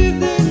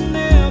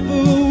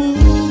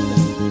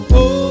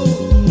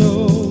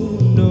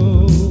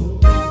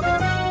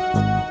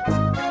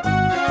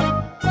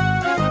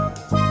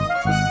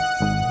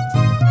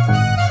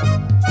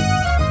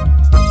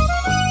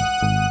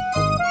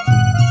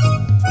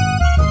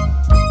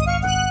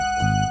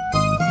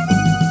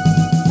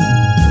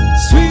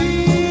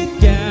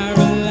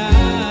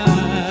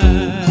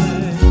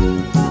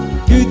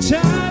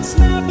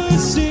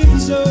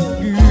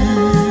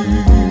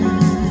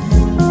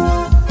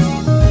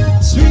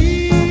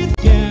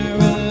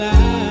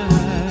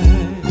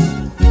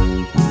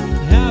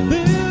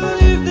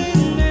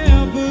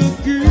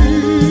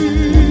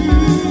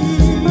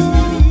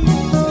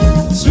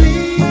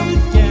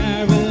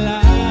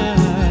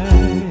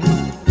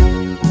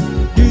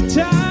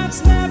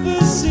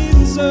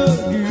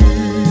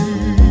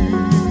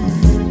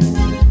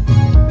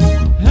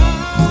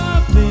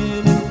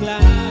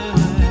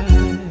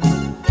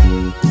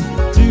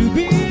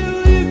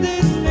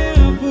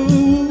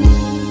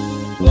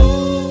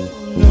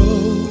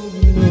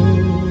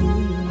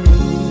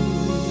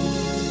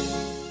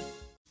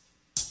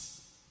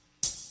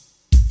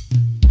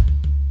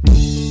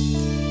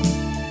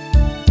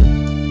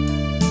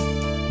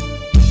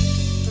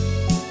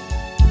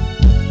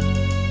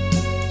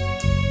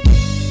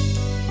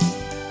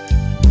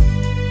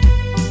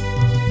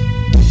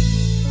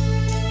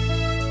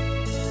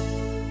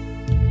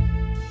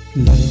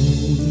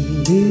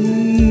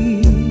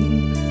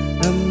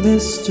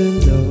 Mr.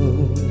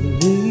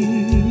 Lonely,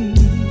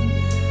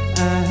 I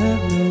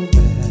have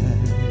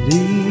nobody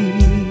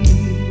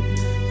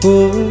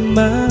for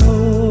my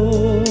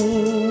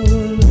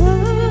own.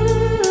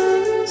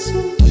 I'm so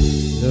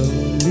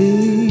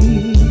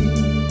lonely,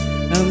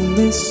 I'm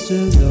Mr.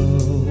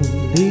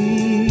 Lonely.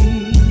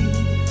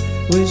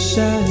 Wish I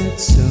had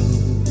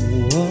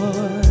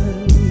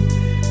someone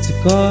to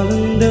call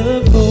on the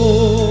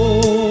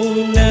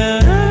phone. Now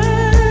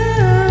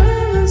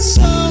I'm a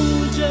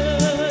soldier,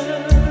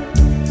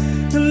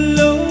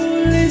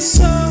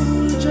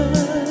 soldier,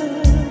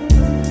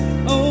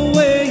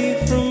 away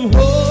from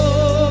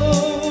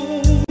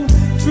home,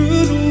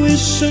 through the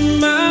wish of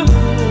my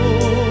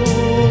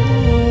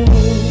home.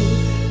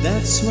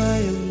 That's why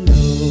I'm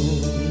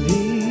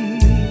lonely,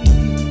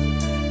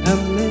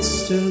 I'm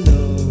Mr.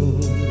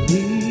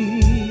 Lonely.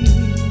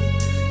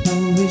 I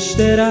wish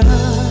that I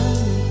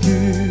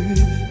could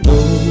go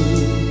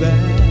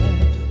back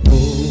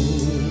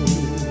home.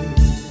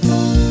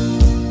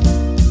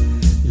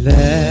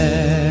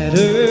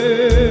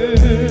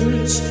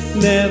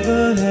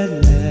 Never had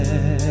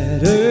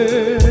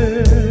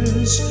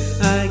letters,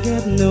 I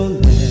get no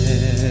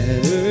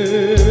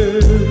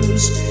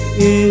letters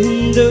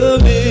in the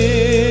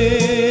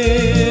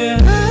mail.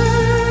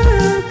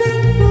 I've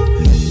been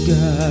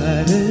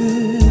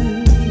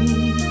forgotten,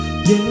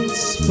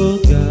 yes,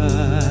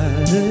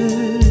 forgotten.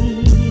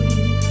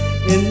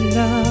 And I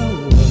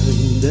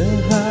wonder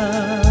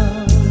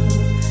how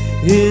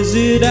is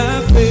it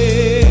I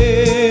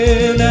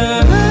fail now.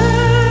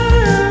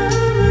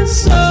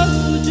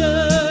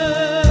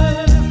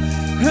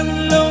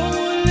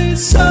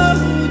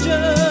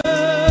 Soldier,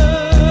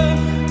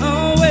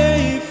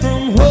 away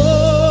from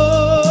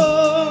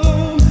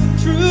home,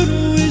 through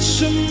the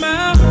wish of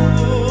my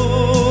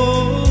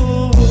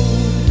home.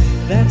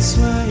 That's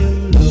why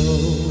I'm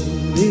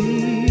lonely,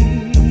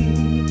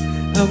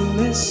 I'm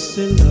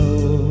Mr.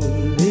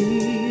 Lonely.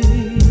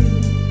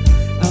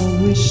 I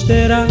wish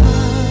that I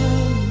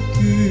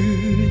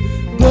could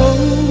go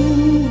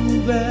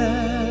back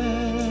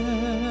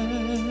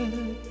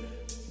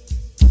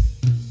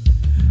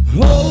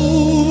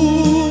home.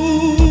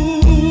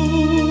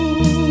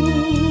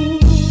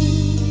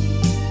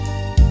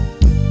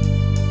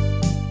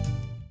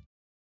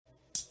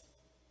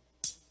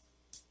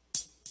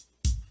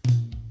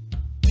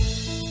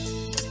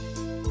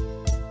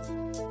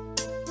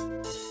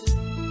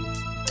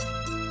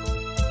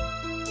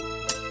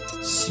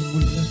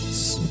 Simulat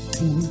sa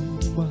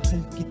puwing mahal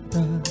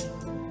kita,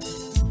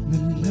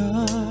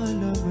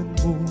 nalalaman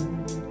mo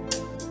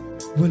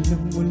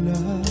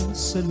walang-wala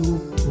sa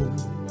loob ko.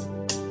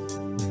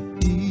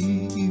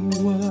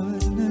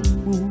 Iiwanan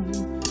mo,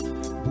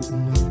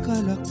 buong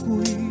akala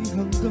ko'y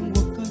hanggang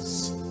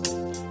wakas.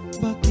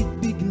 Bakit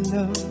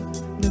biglang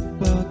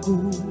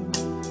nagbago?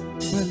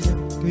 Pala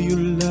kayo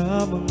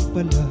lamang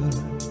pala.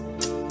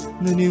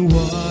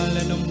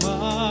 Naniwala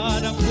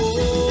naman ako.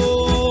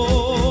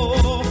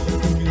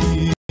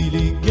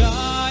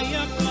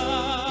 Liligaya ka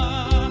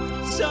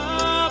sa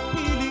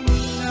piling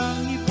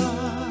ng iba.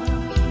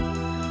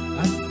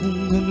 At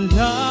kung ang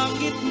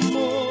langit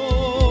mo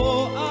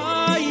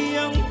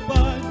ay ang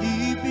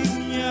pag-ibig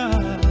niya,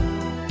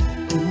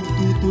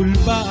 tututol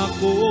ba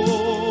ako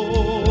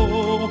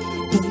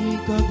kung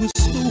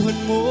kagustuhan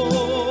mo?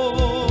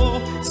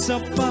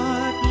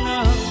 Sapat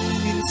na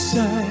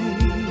minsay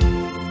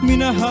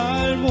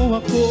minahal mo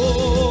ako.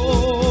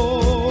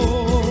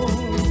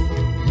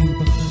 May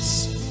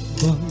bakas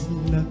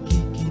bang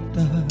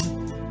nakikita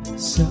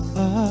sa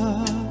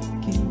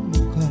aking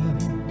mukha?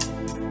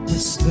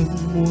 Paslan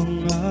mo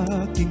ang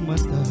aking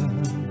mata.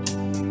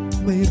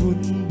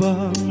 Mayroon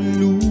bang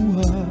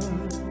luha?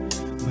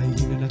 May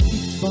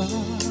hinanakit ba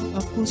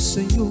ako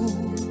sa'yo?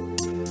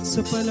 Sa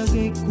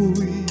palagay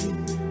ko'y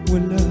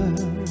wala.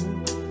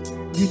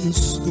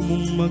 Ginusto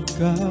mong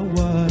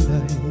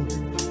magkawalay,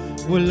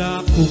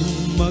 wala akong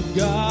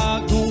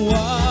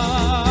magagawa.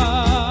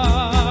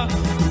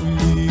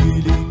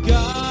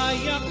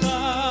 Liligaya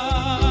ka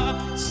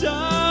sa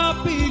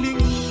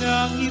piling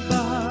ng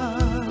iba.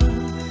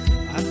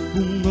 At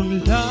kung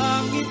ang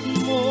langit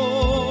mo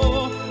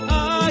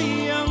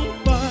ay ang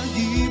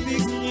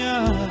pag-ibig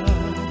niya,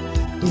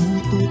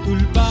 tututol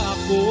ba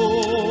ako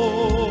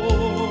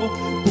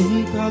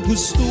kung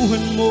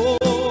kagustuhan mo?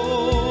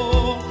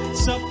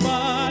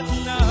 Sapat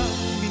na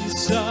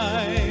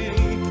minsay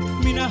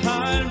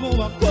minahal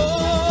mo ako.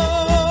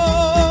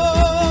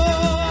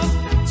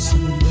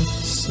 Sulat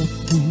sa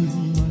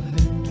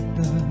mahal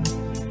kita,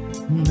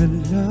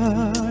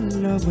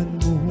 nalalaman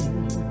mo,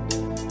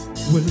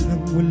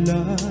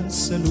 walang-wala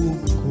sa loob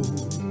ko.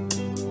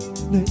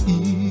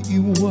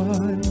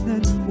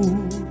 Naiiwanan mo,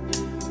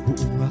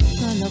 buong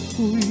akala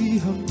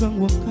ko'y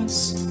hanggang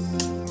wakas.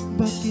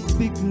 Bakit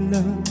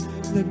biglang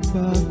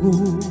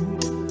nagbago?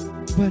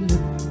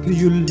 Balat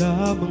kayo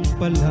lamang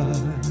pala.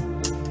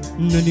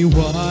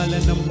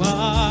 Naniwala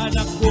naman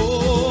ako.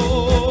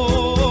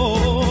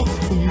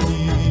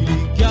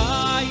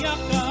 Liligaya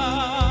ka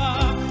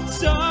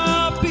sa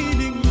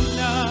piling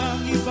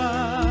ng iba.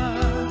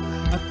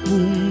 At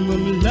kung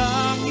ang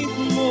langit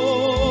mo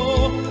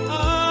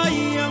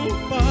ay ang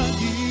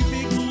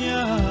pag-ibig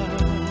niya,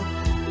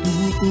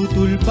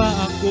 tututol pa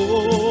ako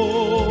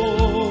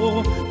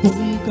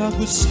kung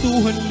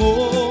kagustuhan mo.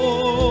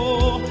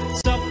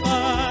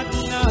 Sapat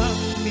na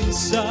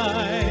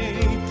minsay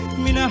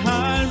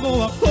minahal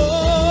mo ako.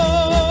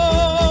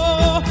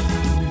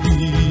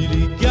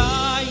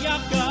 Liligaya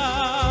ka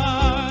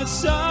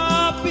sa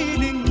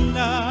piling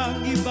ng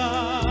iba.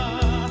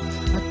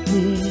 At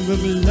kung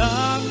ang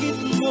langit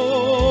mo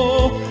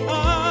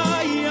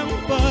ay ang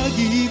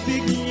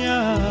pag-ibig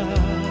niya,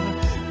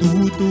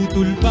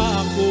 tututol ba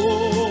ako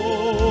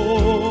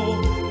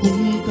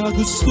kung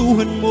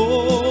kagustuhan mo?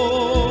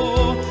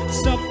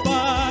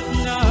 Sapat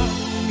na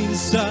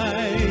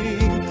minsay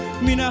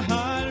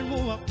minahal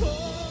mo ako.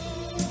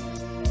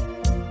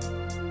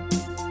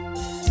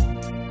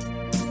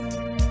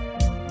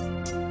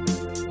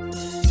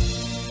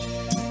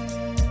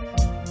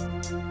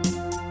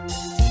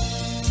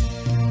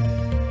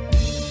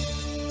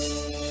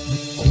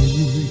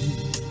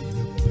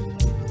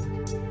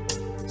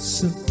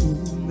 Sa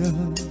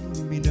unang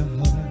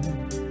minahal,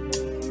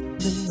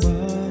 nang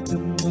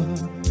madama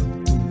ang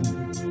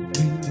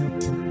tunay na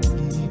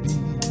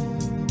pag-ibig.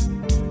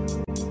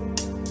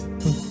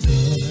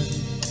 Pagkat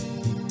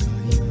di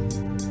kayang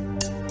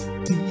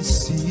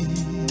tiisin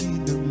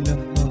ang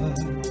lahat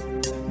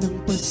ng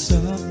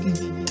pasakit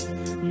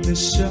na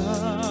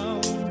siyang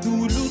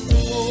dulot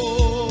mo.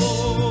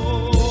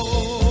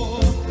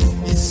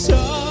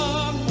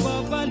 Isang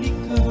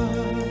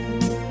babalikan,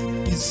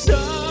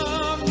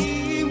 isang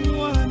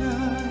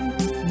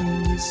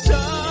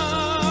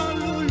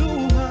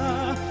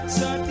luluha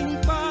sa ating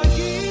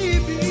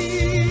pag-ibig.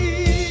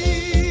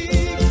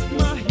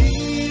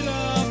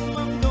 Mahirap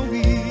mang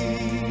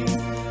gawin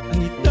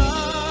ay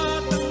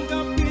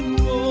tatanggapin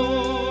mo,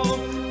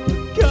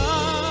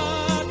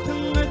 pagkat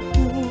hangad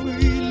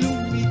ko'y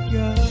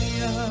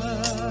lumigaya.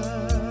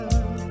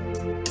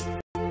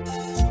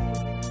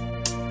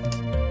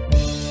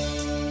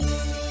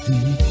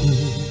 Di ko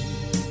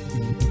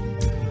ibig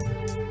na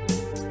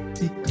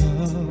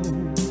ikaw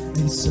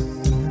ay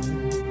saktan.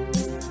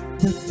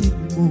 Batid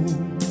mo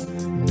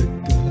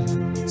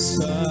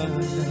nagkasala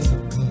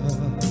ka.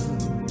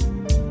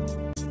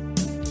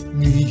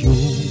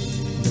 Ngayon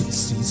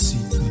nagsisi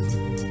ka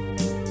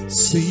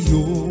sa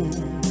iyong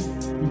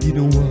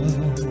ginawa.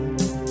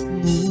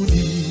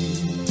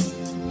 Ngunit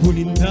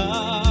huli na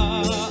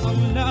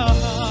ang lahat.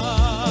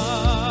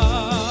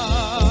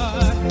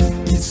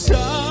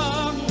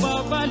 Isang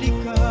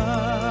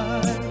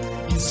babalikan,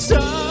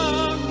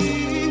 isang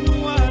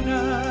iwan.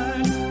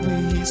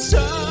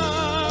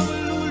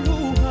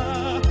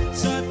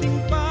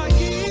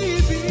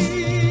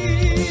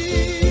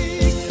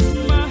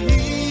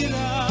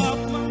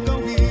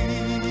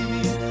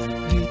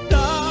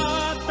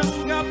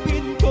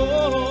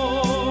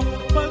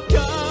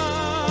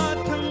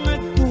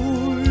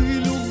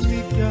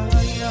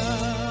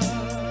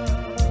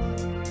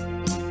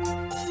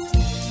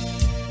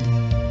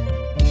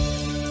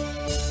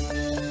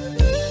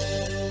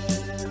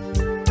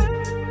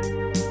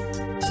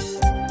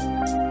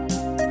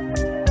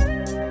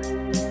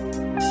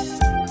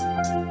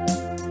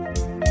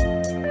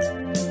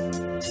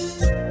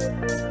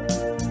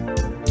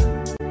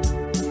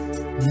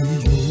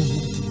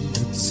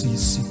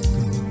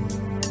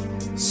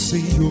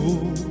 sa'yo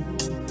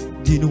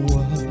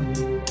ginawa,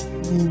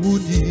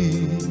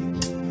 ngunit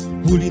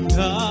huli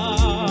na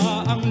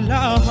ang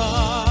lahat.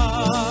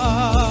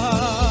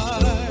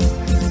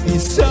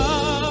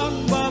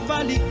 Isang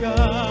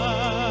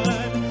babalikan,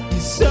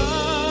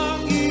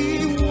 isang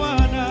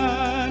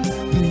iwanan,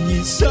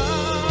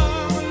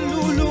 isang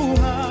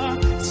luluha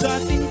sa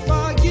ating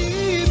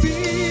pag-ibig.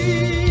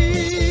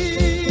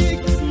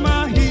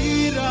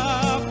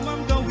 Mahirap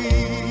mang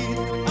gawin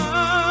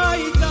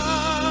ay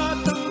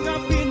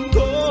tatanggapin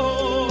ko,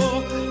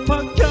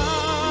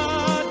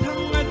 pagkat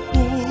hangad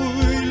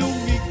ko'y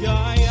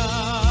lumigaya.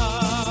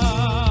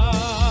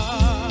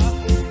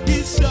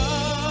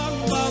 Isang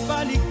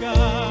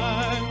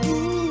babalikan,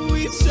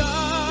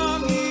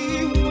 isang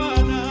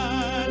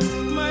iwanan,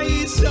 may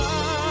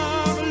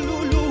isang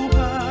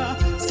luluha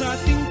sa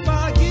ating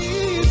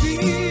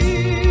pag-ibig.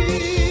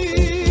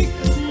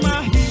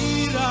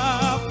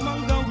 Mahirap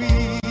mang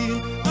gawin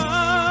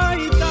ay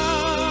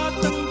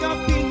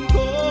tatanggapin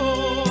ko,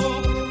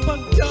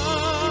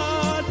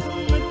 pagkat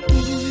hangad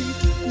ko'y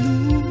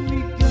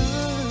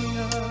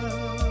lumigaya.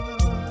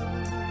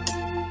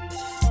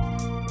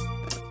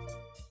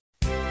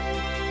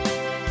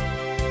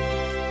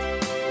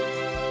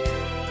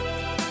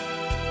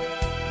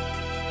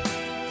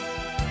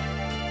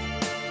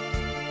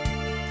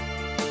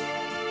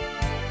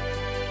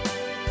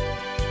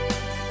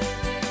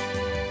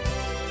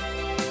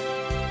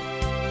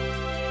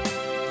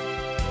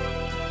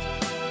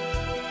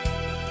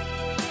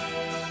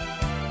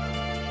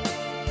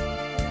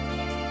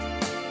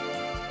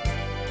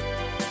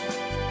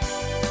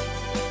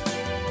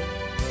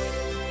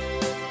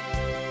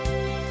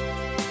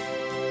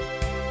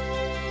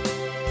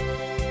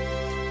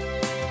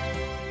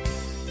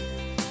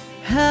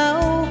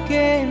 How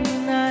can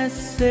I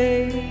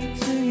say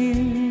to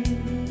you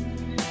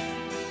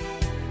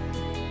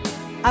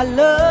I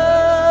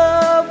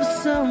love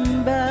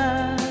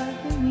somebody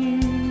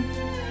new?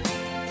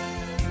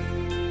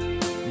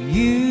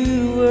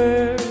 You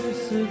were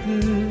so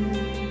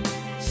good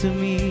to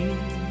me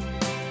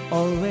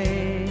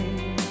always.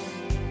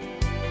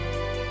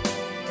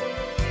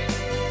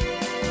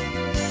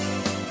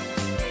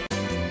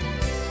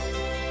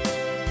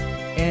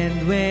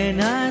 And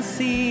when I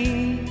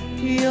see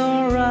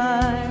your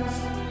eyes,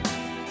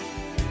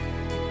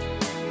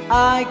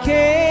 I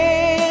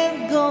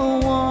can't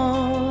go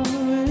on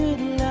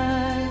with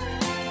life.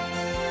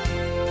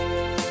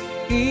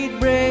 It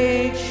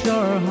breaks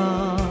your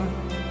heart,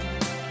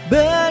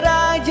 but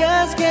I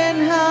just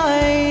can't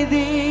hide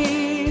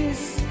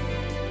this.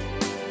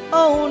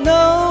 Oh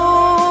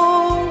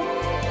no,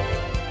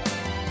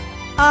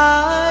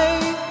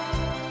 I've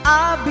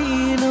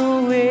been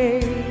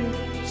away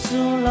so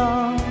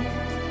long.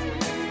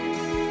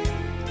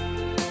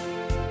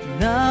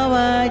 Now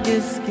I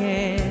just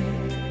can't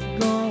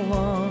go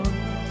on.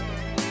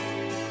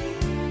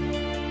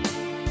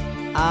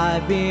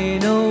 I've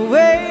been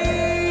away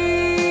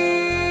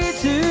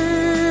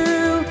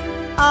too.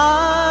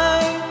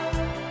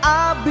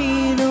 I've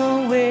been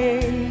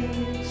away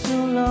so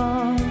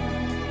long.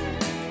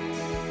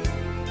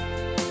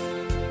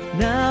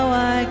 Now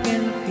I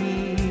can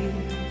feel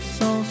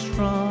so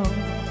strong.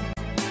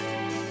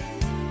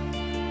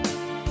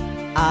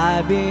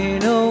 I've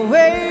been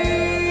away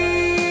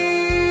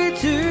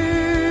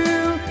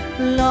too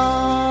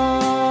long.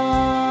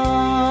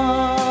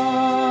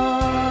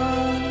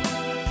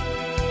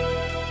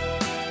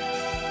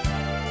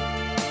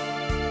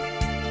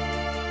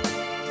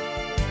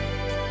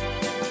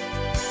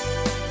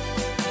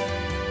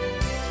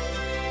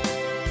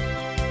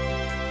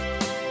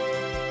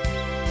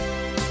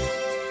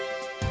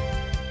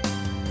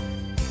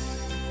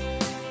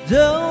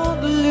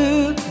 Don't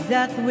look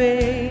that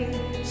way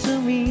to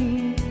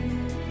me.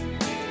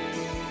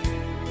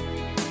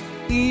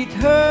 It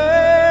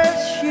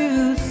hurts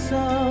you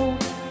so,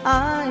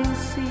 I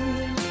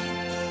see.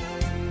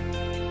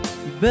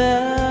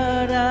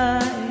 But I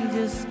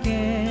just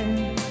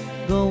can't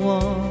go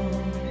on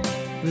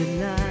with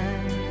life.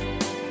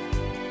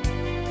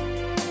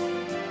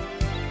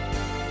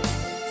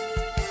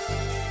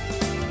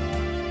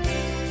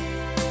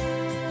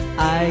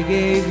 I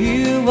gave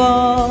you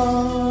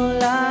all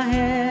I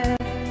have,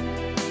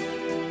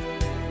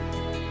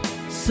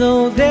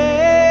 so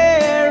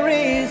there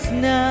is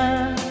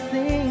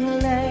nothing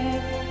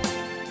left.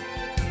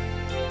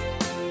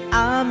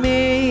 I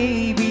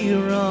may be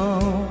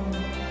wrong,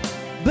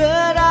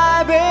 but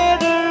I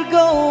better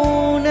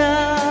go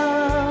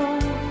now.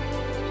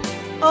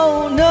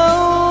 Oh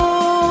no,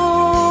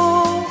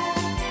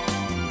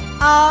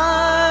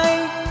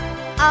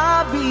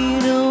 I've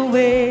been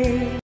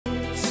away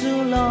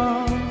too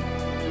long.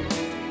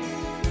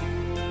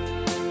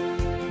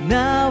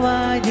 Now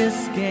I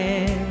just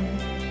can't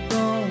go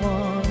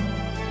on.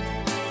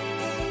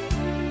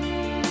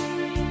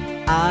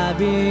 I've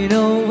been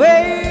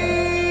away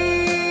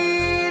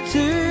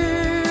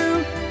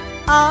too.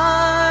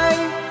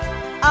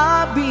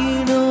 I've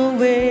been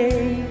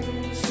away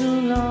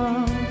too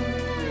long.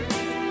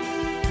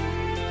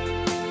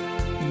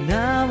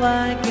 Now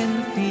I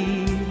can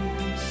feel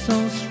so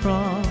strong.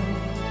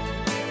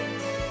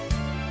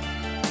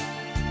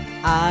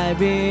 I've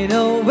been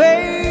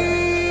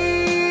away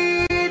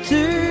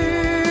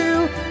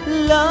too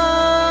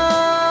long.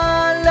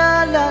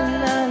 La la la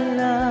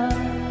la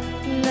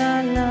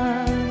la la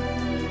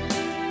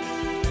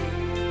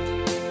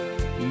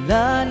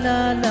la la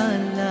la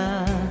la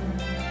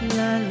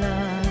la la.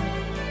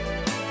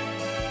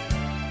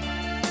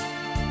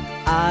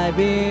 I've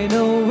been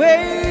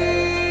away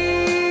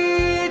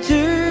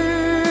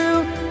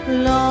too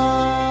long.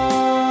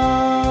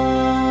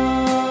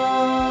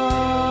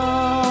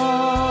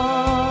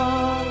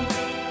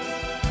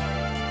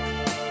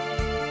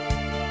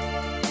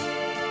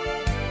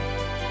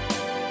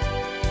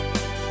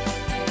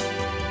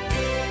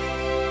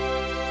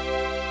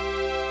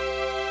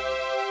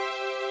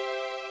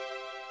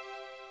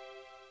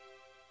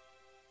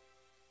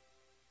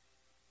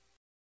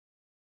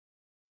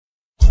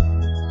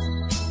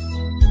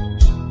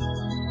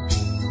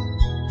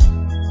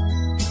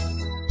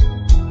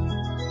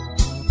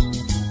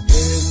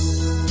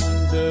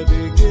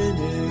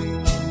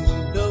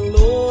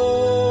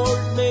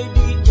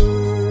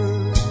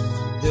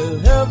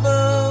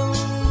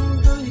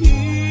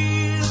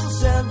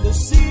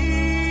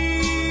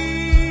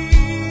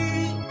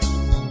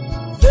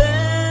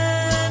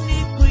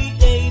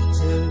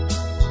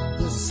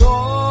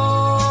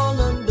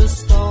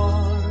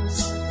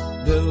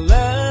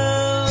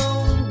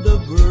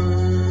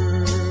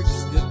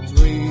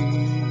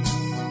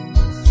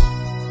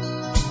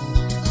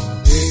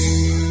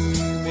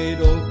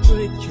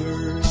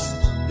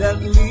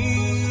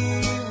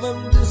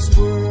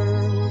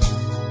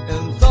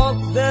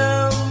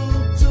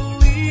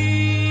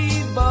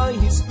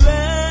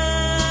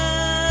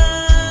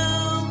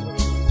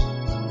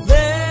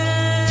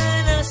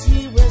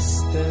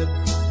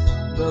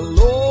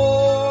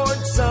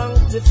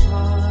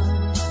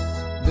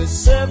 The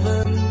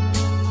 7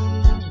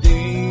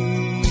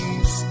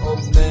 days of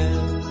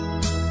man,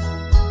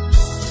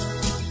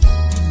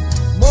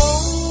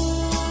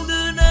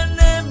 molded and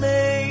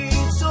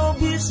image of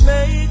his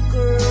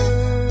maker,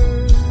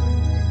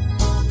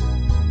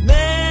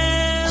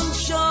 man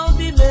shall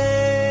be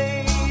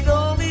made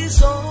of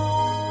his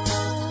own.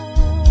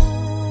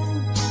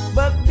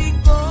 But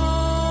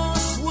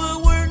because we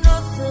were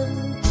nothing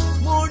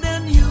more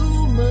than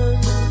human,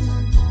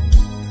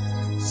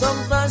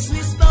 sometimes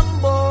we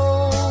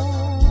stumble,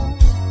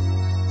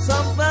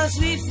 sometimes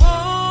we fall.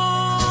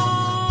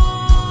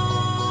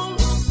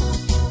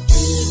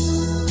 In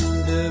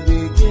the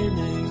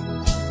beginning,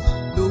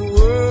 the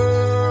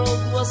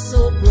world was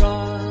so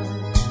bright,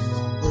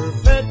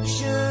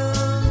 perfection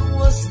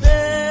was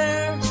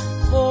there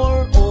for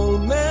all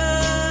men.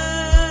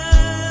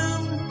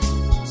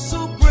 So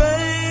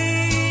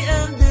pray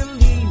and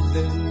believe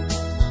in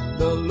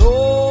the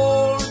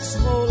Lord's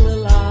holy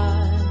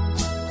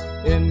life,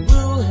 and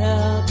we'll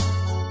have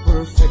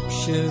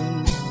perfection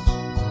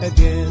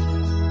again.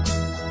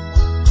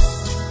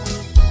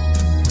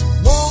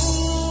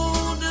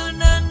 Molded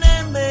and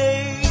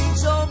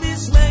image of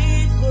his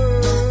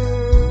maker,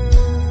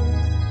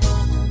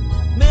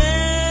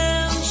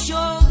 man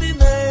shall be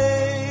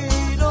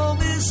made of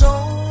his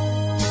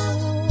own.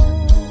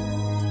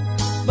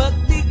 But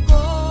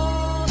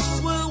because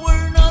we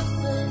were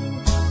nothing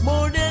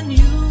more than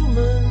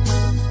human,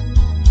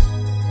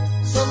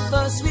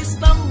 sometimes we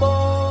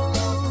stumble,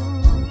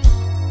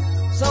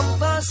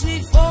 sometimes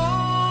we fall.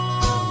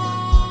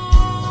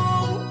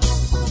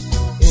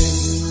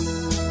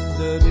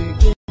 The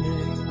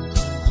beginning,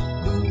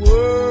 the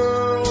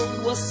world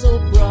was so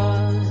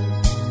bright,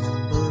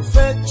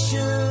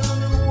 perfection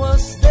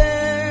was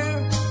there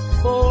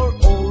for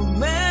all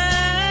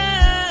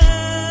men.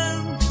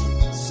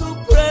 So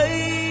pray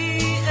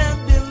and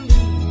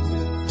believe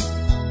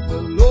in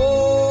the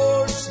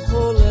Lord's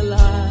holy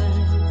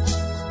life,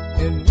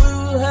 and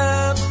we'll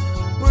have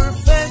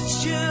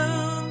perfection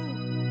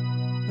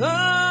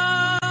again.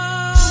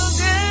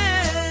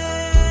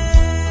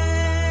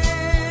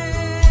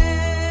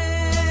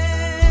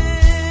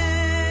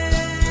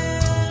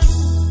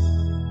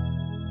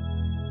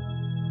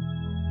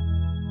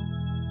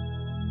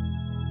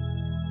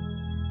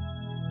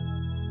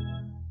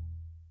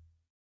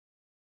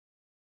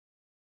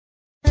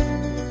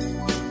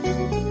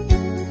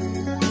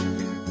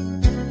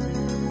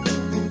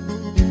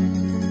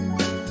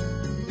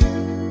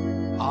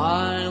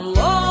 I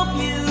love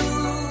you,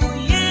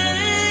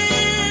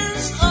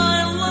 yes,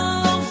 I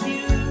love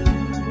you.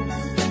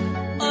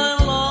 I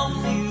love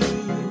you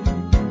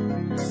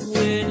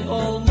with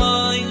all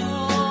my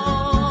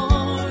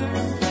heart.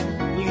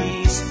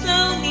 Please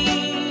tell me,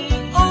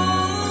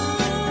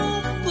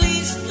 oh,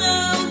 please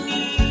tell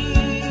me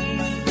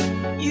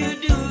you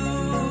do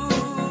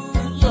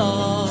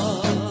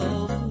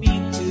love me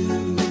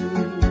too.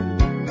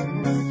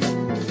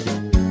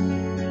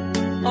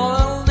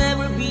 I'll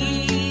never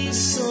be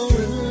so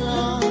in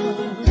love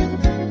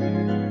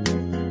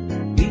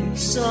with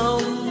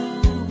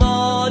somebody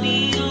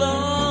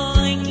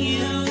like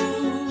you,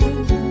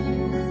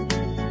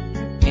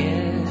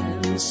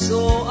 and so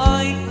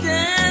I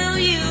tell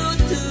you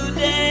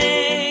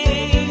today,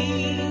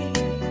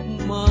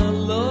 my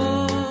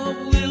love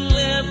will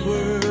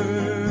ever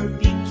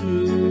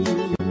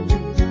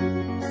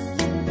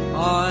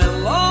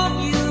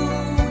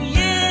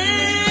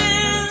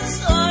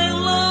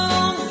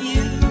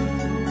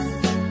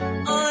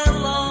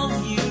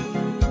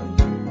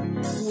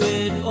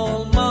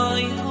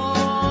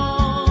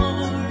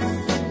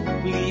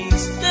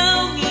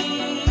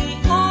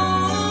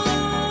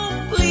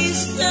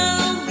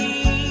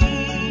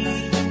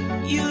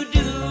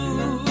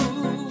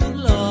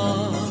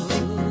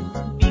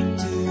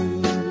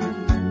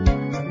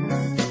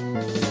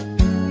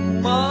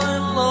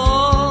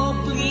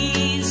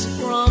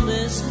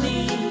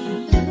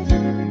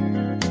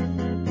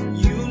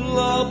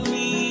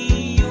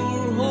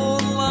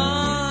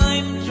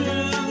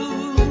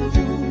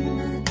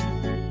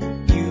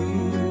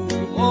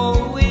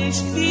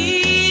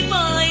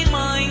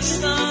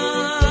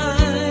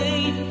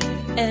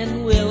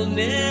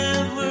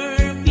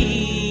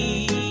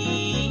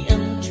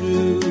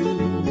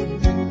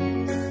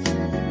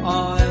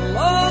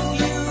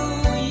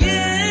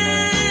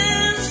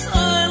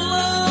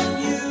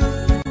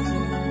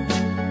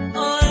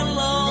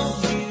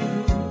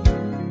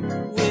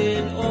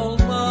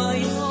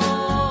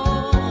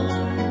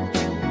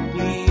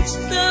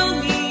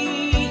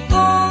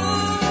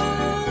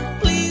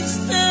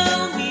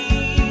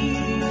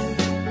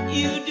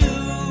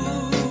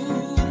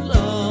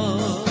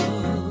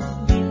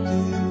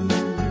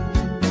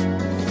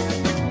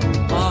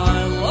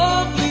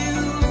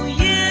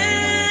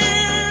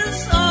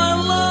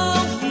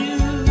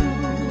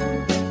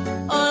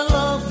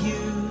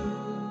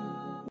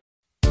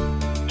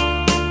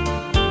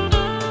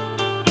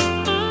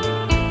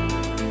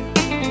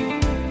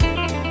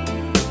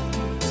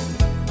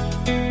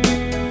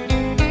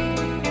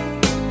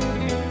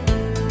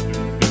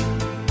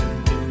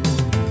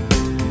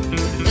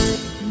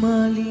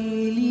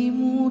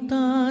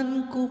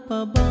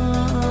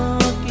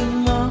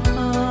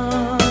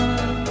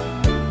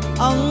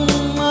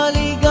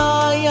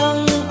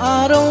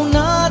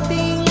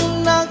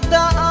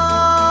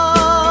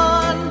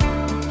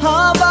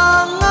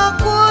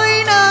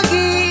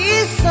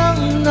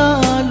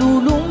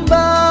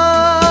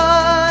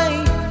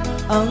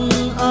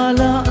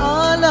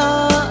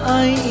alaala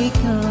ay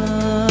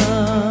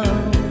ikaw.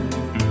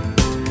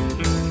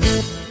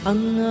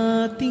 Ang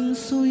ating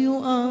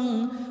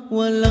suyuang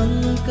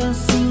walang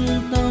kasing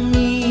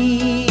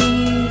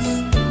tamis,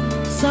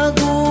 sa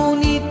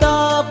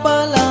gunita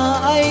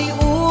pala ay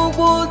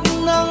ubod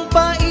ng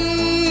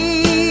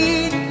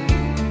pait.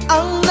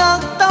 Ang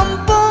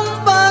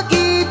nagtampong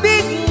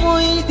pag-ibig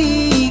mo'y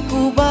di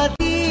ko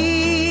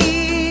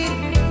batid,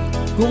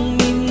 kung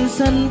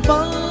minsan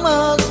pang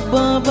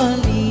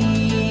magbabalik.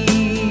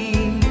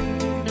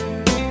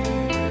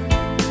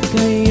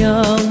 Kaya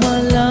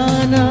wala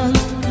nang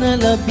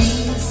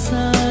nalabis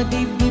sa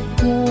dibdib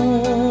ko,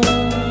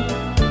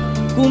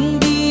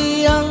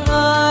 kundi ang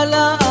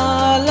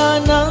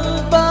alaala ng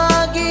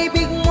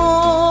pag-ibig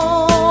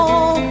mo.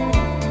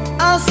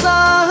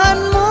 Asahan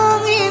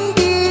mong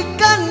hindi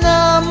ka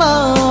na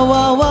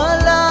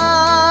mawawala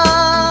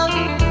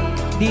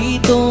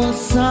dito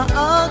sa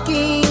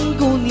aking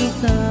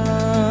gunita.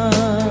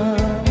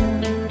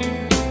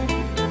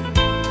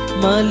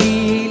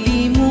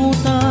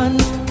 Malilimutan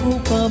ko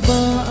pa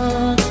ba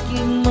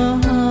aking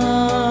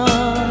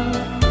mahal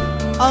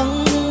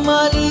ang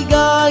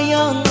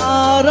maligayang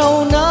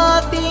araw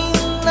nating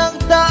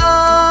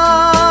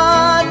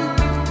nagdaan,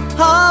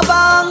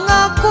 habang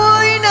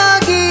ako'y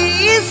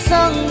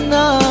nag-iisang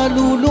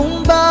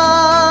nalulumbay.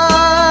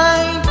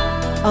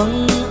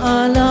 Ang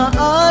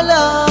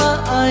alaala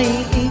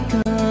ay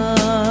ikaw,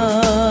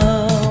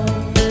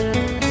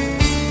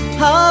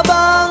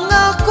 habang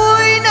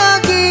ako'y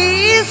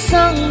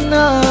nag-iisang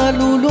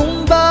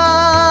nalulumbay.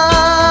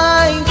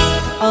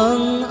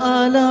 Ang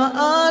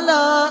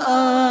alaala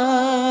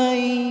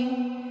ay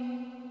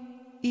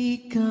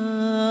ikaw.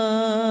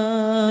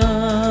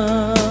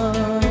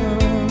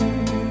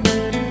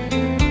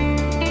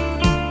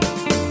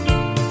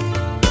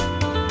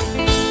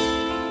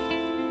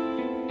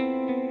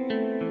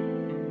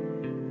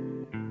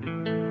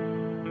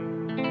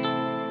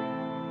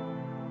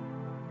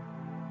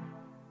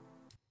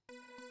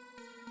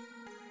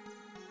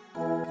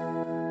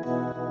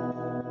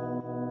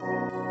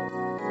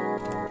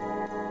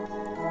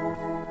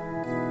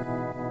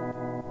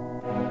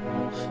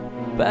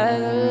 By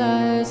the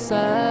lights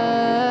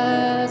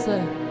as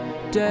I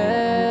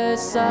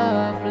dance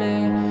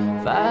softly,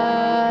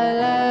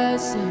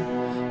 violence,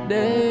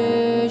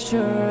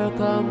 nature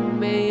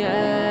coming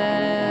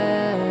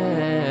and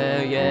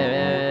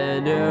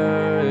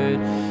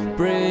earth,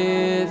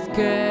 breathe,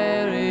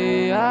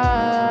 carry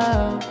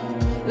out,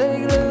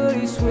 like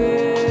glory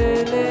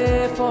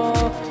sweetly for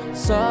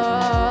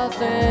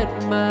something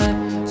my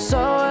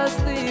soul is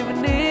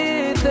leaving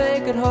it,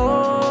 they could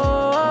hold.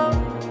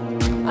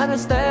 And a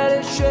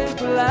steady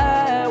shape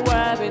like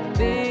wrapping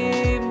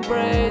the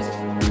embrace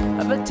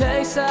of a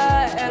taste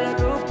and a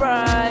new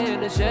pride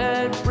and a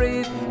shed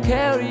breeze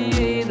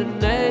carrying the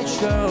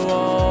nature.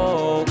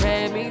 Oh,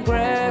 came in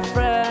great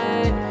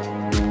friend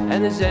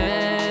and the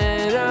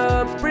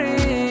center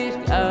breeze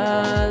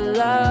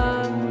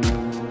along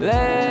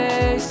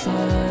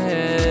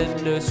lakeside,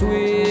 the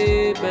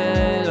sweet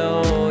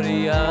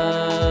melody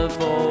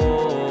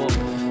unfold,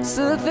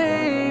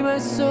 soothing my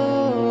soul.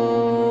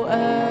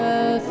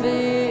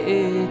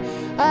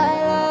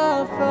 I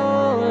love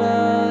all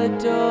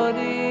don't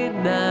need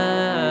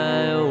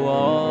now.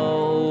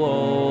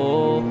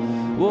 Whoa,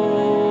 whoa,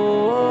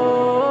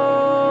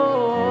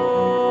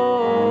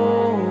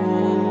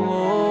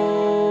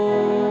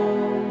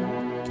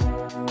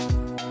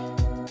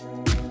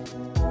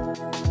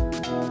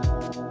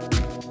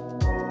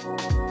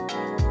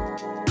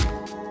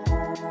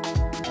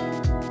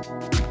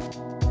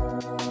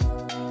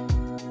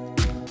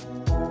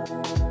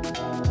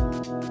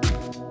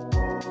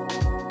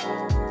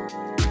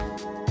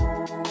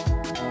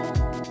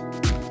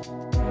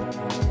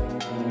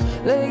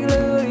 like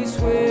glory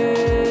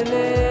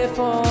sweetly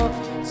for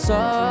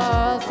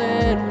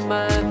something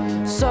my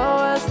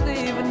soul is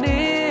leaving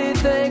it,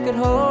 they could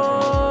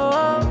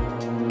hold.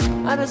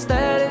 And a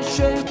steady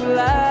shape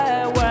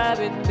like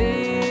wrapping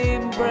the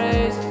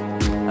embrace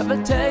of a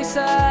taste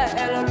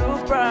and a new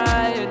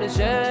pride and a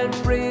shed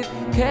breeze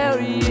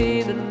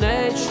carrying the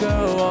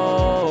nature.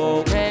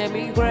 Oh, came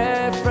in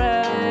great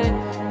friend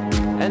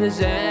and the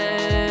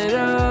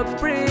center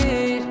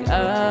breeze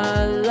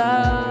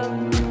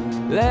along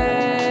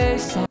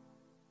lakeside.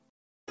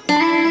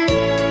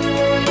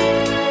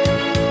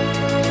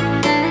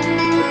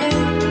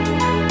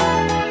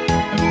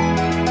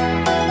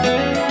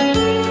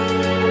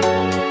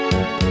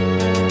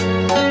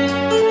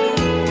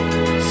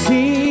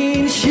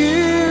 Since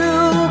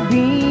you've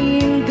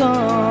been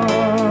gone,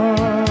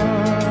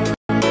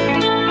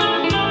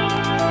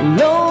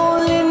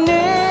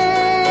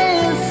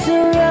 loneliness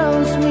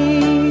surrounds me.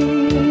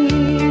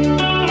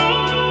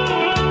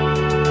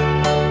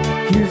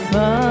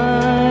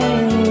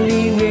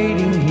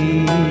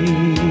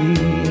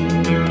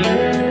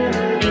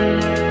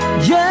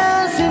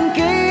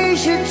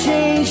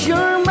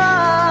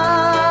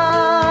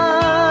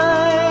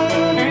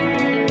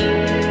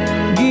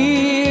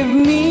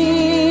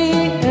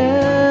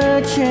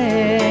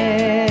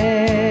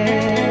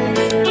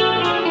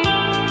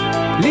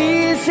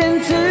 Listen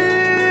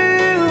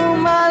to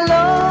my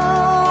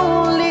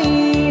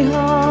lonely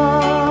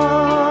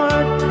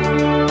heart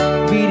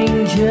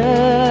beating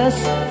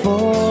just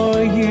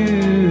for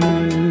you.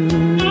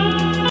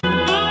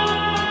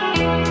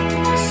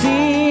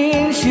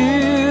 Since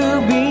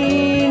you've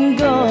been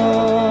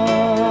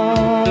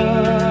gone,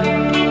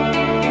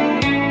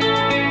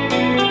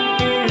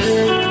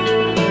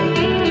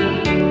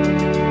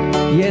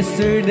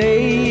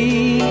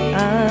 yesterday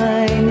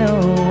I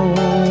know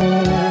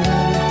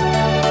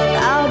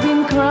I've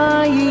been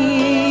crying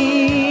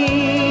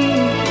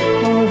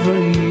over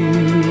you,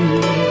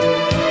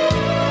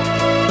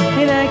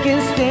 and I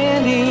can't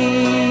stand it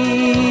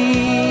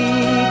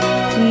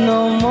no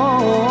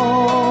more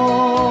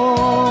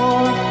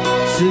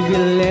to be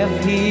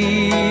left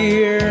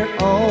here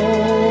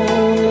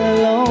all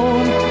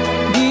alone.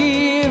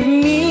 Give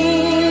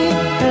me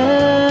a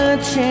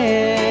chance.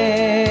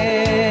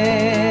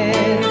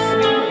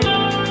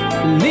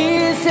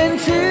 Listen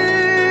to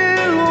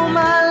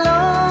my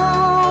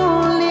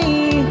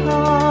lonely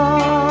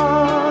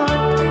heart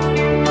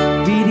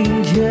beating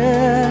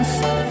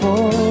just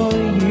for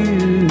you.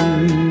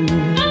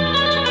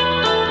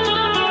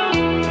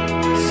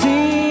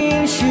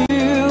 Since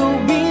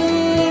you've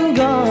been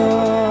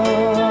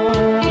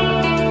gone,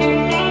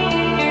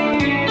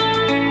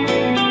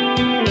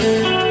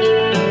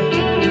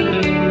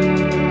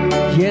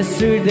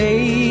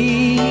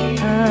 yesterday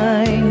I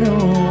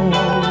know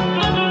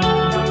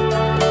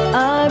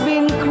I've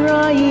been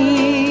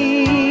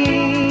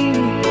crying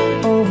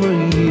over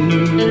you,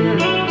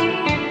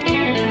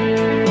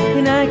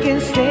 and I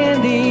can't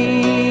stand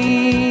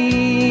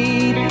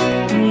it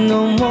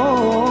no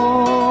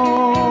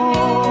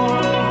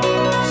more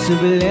to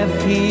be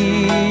left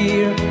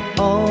here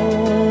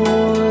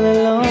all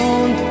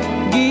alone.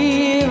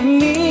 Give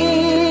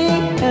me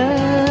a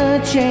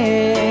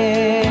chance.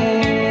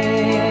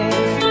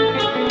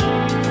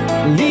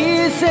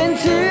 Listen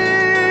to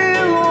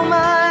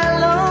my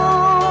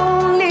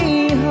lonely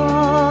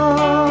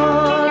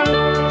heart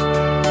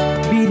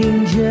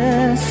beating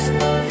just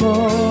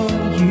for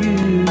you.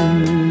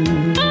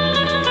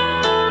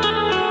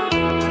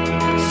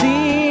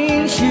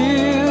 Since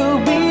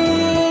you've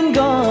been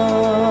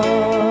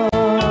gone,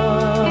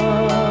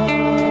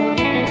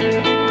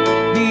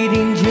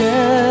 beating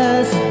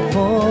just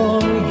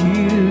for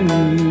you.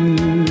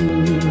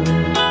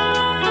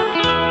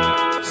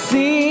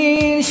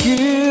 Since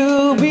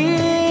you've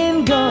been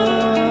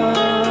gone,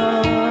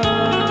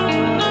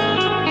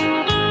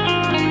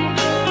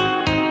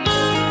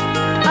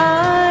 I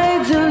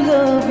do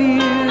love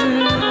you,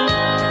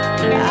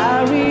 I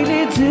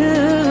really do.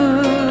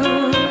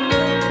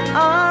 I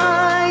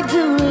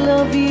do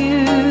love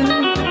you,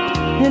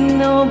 and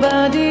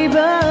nobody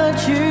but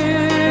you,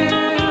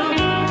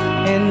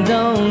 and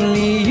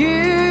only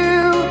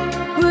you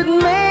would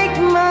make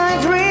my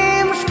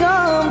dreams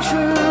come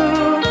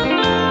true,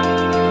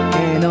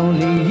 and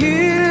only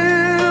you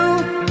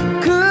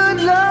could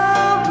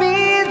love me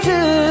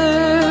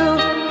too.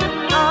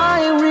 I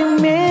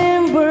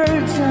remember,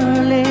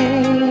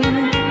 darling,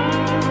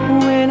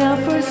 when I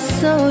first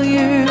saw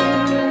you,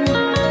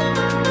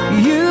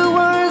 you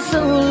were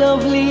so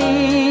lovely,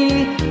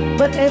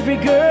 but every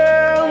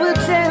girl would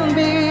tell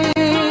me,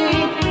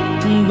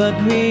 but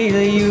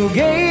really you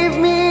gave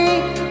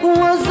me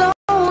was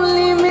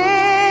only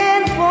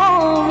meant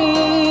for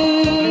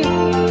me.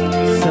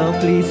 So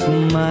please,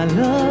 my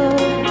love,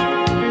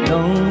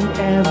 don't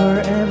ever,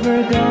 ever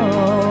go.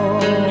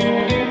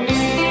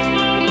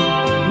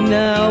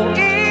 Now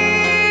if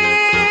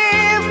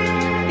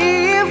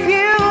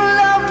you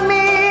love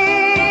me,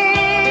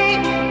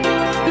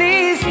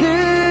 please do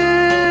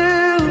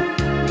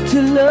to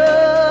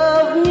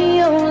love me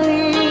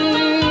only.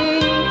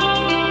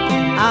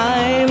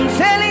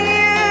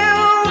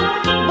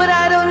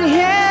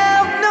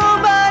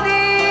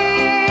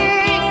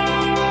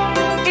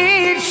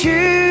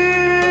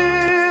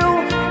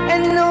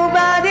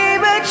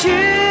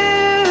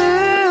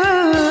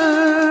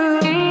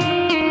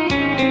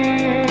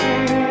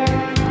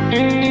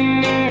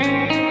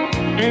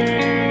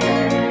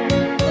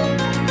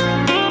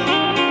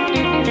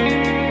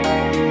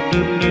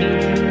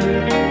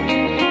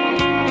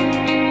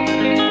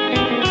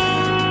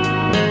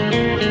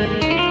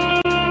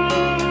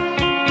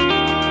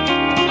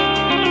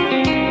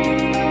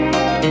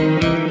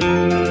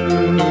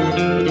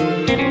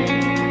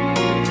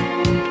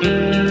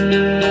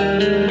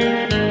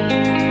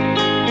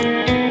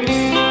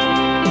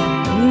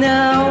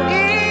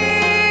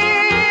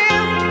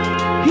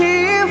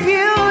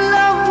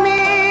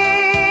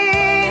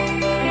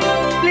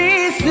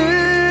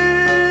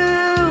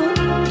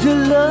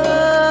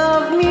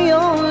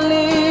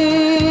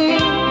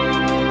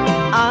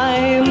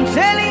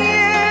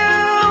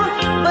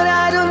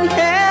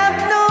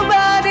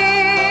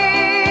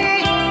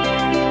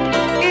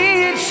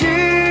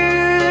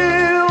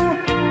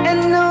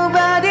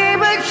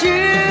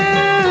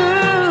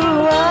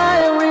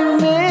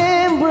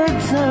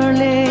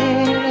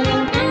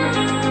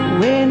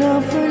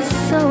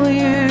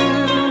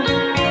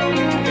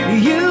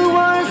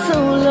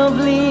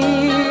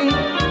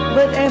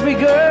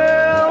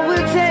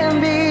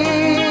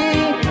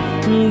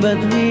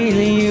 but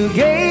really you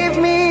gave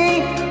me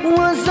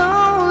was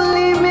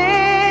only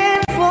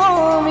meant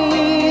for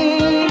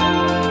me.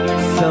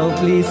 So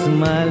please,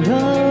 my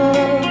love,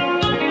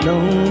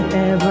 don't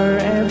ever,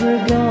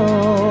 ever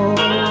go.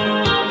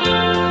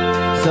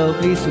 So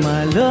please,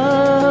 my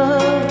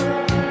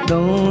love,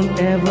 don't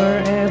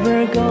ever,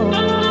 ever go.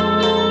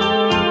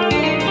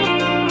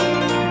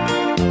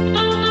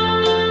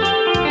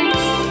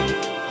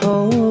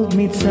 Hold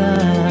me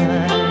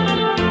tight,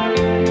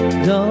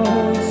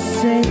 don't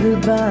say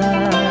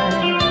goodbye.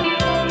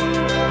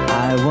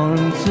 I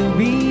want to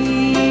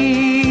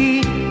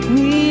be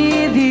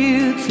with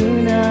you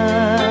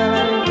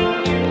tonight.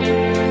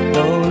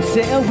 Don't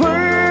say a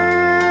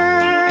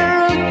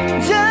word,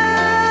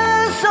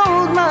 just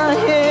hold my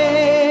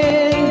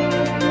hand,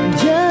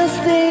 just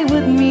stay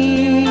with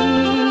me.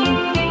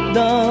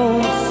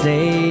 Don't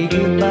say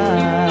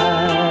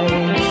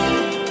goodbye.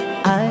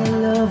 I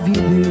love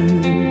you,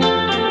 dude.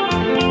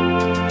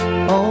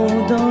 Oh,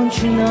 don't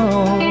you know,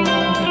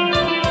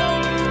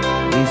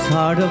 this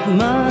heart of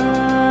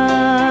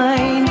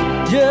mine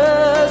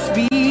just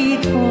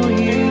beat for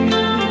you.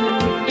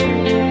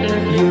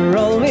 You'll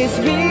always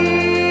be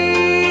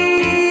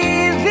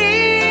the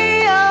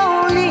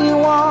only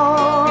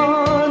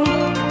one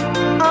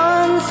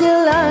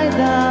until I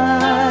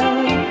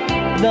die.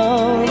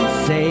 Don't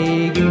say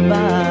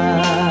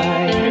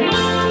goodbye.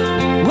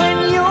 When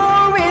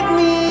you're with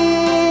me,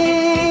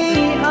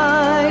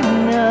 I'm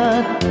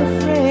not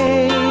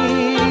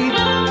afraid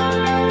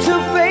to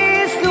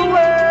face the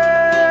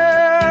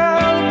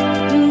world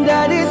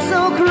that is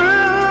so cruel.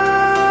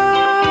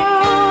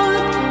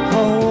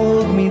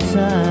 Hold me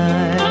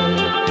tight,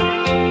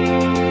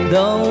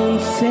 don't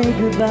say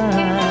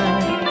goodbye.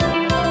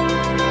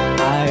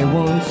 I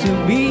want to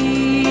be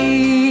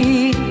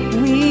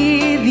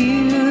with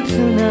you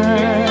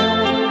tonight.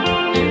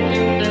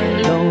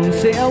 Don't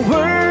say a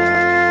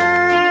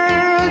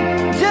word,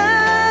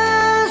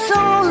 just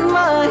hold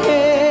my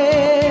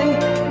hand,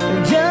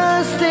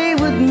 just stay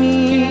with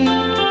me.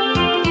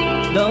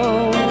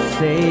 Don't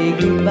say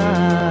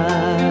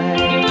goodbye.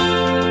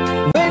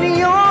 When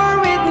you're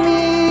with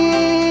me,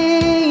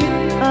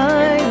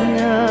 I'm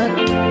not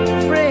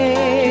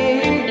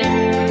afraid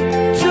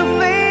to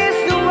face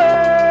the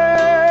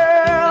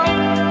world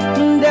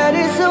that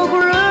is so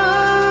cruel.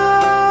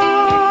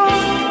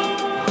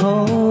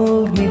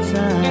 Hold me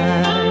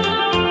tight,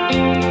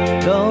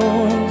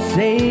 don't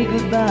say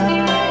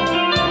goodbye.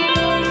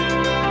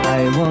 I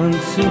want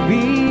to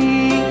be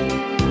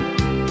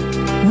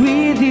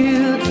with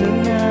you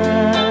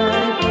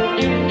tonight.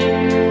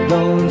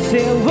 Don't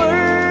say a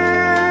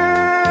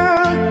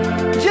word,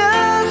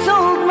 just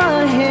hold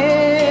my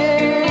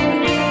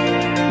hand,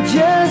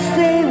 just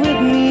stay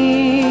with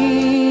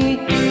me.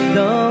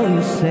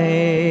 Don't say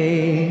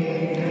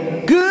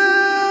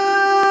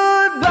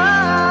goodbye.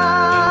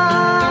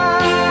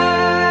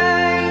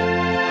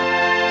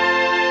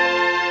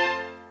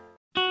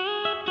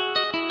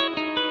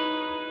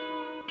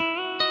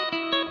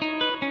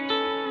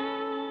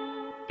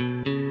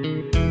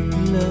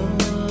 Love,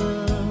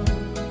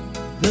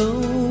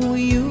 though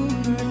you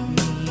hurt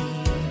me,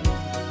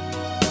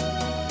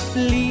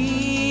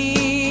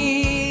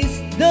 please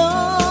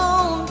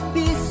don't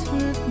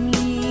desert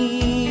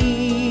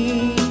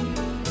me.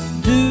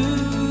 Do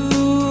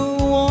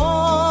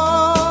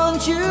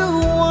what you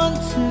want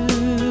to,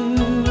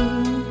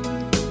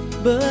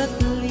 but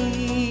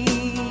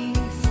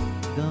please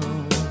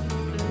don't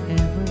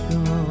ever go.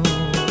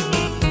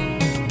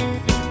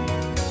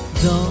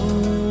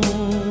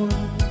 Don't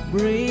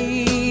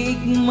break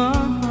my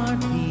heart,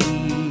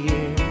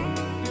 dear,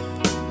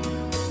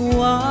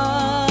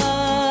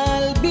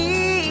 while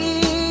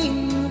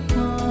being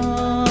apart.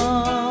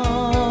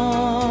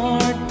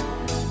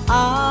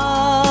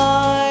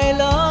 I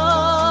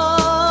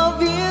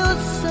love you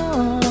so,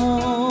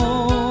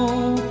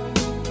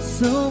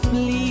 so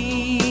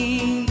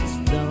please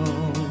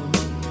don't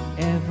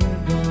ever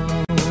go.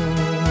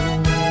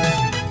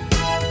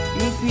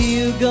 If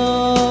you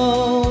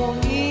go,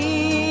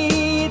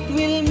 it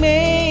will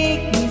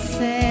make me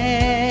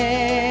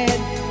sad.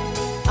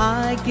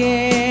 I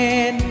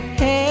can't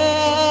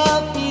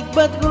help it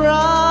but cry.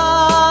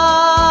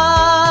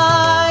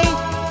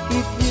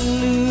 If you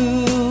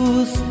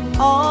lose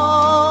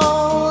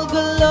all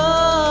the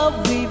love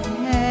we've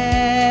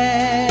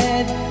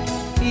had,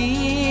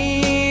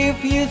 if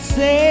you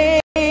say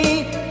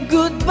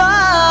goodbye,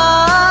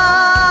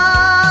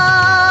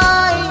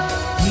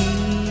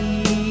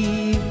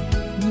 give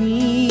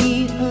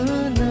me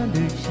a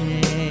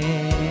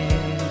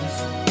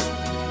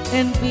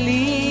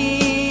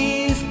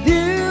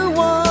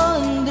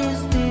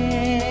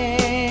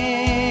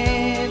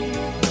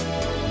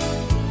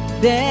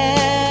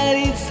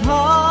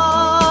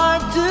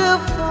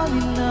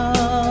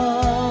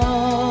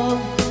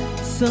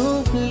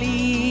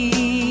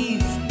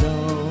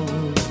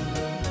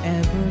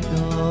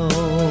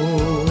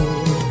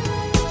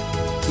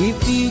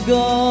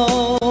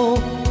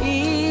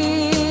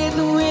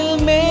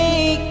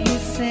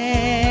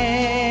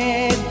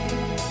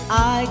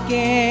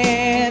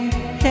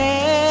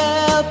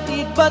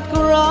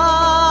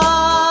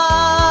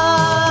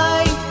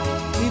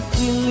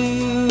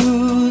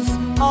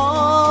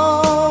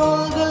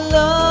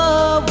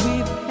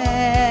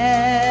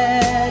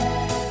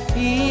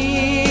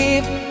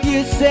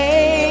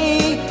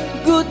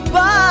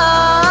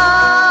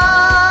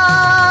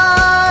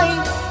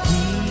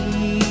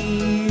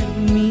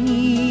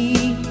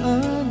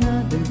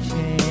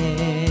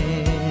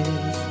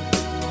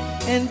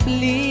And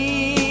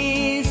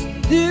please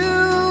do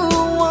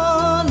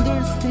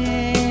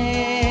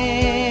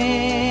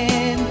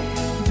understand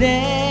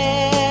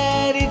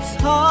that it's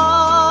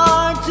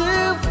hard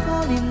to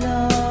fall in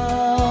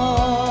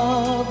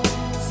love.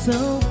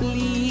 So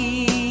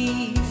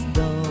please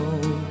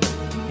don't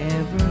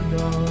ever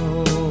go.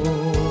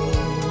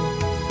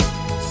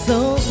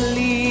 So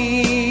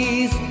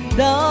please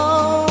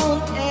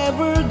don't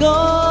ever go.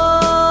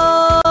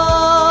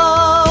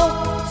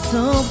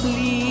 So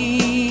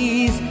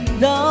please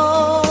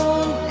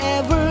don't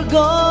ever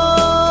go.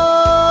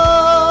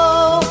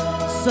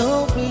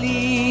 So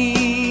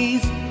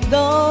please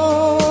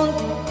don't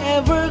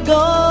ever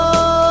go.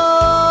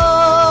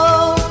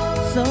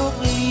 So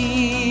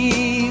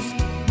please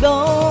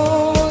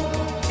don't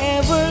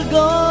ever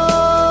go.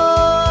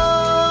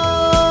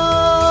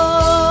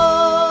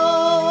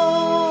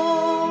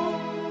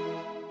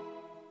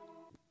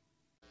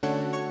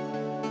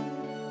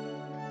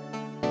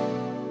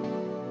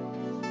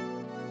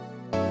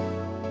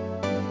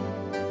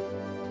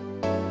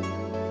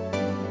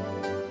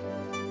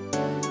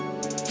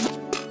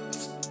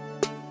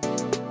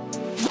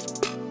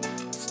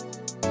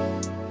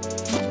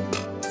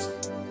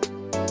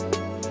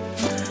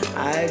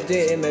 I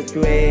did my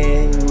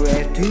dream,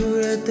 where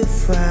to the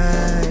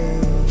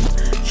fire.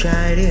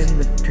 Child in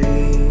my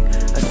dream,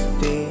 I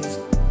think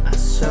I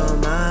saw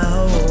my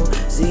home.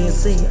 See,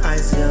 I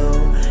saw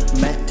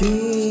my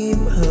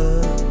dream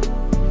her.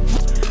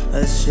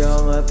 I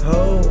saw my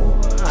pole,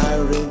 I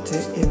read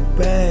it in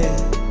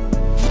bed.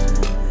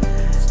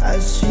 I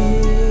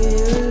see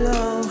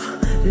love,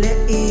 let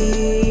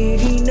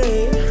it in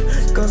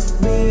it. Cause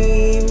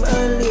beam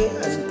early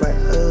and by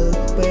a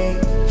bed.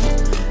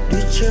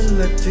 Trong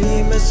là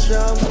dream I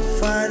saw my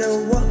father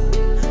walk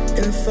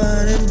and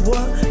find and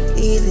walk,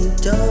 eating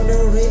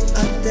totally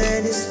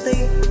after this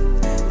thing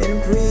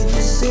and breathe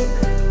to see.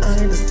 I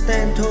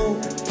understand all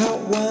about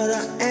what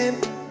I am,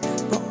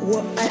 but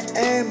what I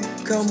am.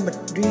 Come my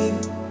dream,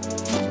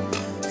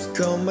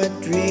 come my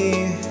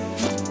dream.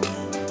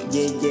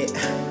 Yeah, yeah,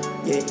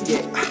 yeah,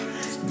 yeah,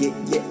 yeah,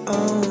 yeah.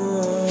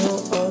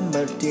 Oh,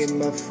 my dream,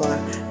 my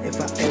fire. If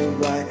I am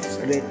white,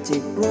 let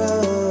it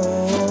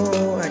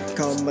grow. I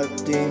call my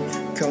dream,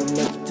 call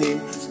my dream,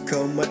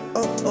 call my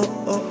oh,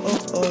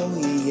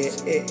 yeah.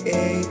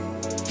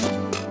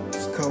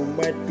 Call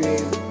my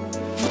dream.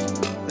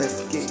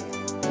 Let's get.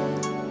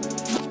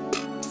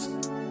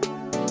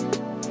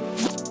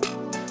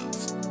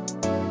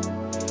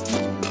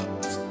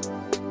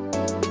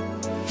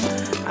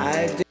 I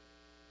did.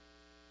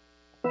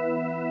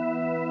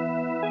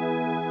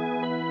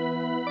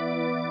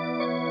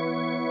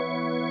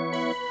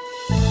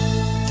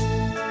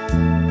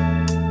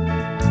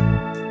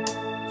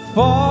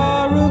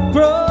 Far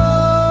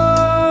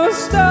across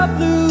the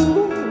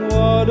blue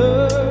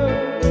water,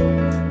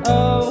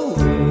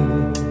 away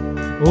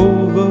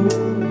over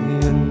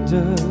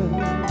yonder,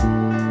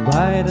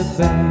 by the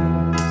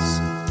banks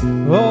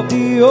of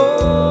the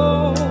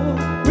old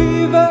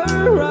river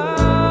Rhine,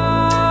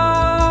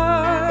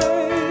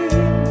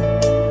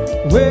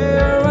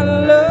 where I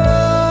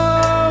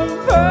love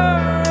her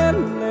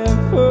and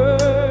never,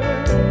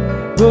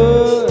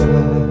 but I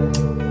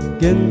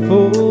can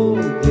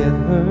forget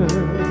her.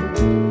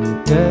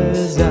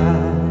 'Cause I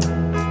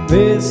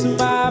miss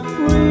my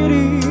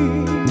pretty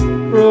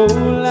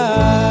Fräulein.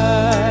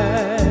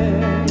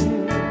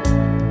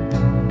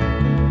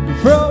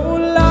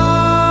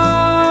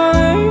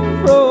 Fräulein,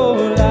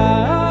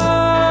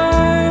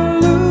 Fräulein,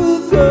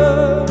 look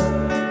up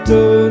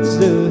towards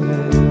the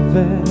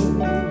heaven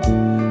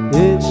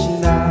each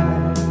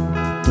night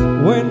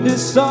when the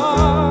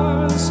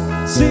stars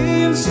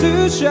seems to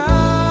shine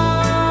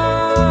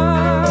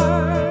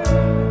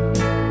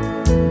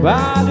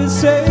by the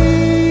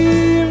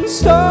same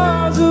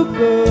stars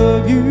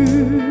above you.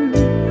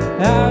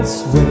 I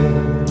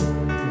swear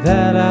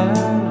that I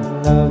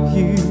love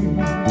you.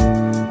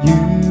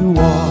 You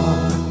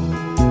are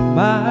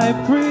my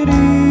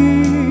pretty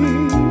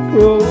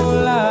Fräulein.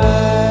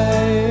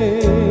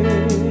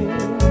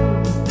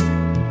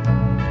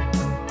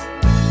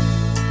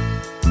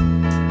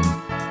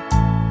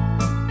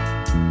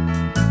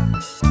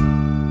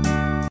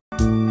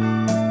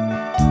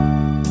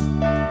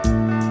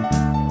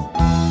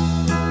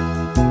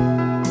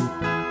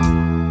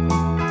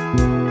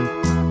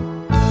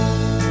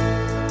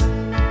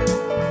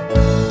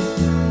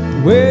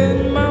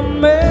 When my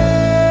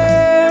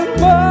memories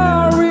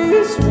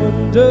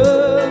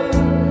wander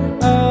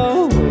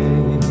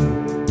away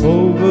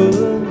over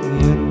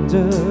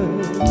yonder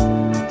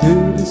to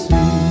the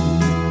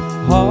sweet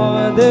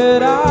heart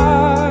that I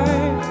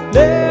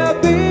left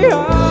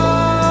behind,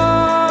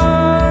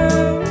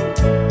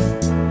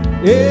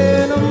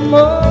 in a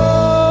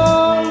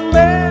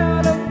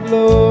moment of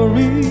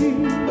glory,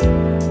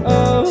 a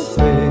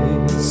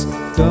face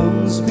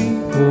comes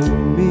before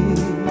me,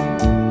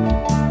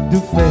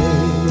 the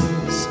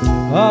face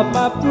of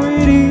my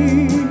pretty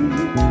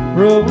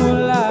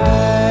Fräulein.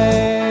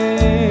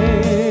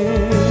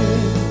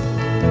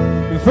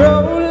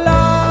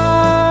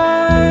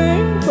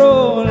 Fräulein,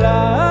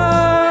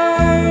 Fräulein,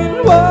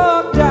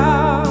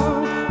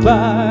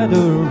 by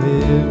the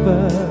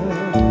river.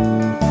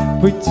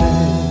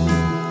 Pretend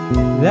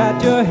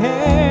that your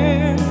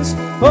hands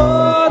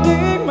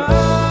holding mine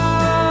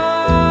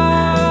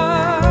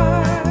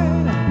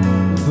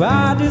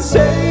by the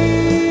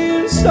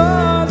same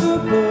stars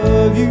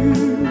above you.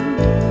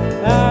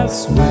 I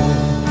swear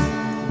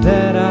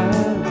that I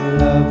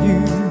love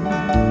you.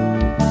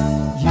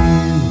 You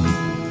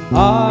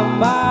are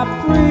my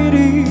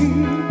pretty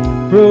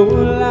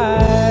pro-life.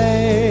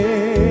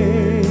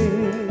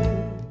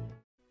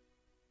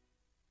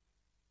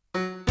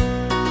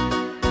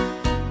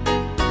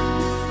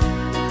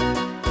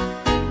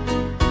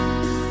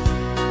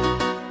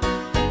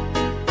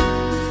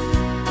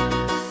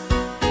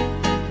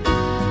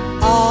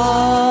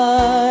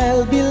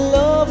 I'll be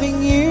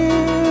loving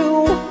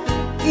you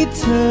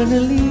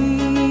eternally.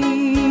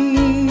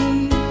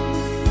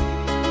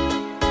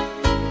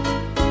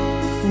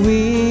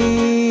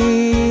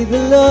 With a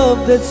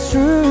love that's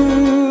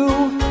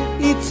true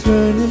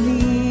eternally.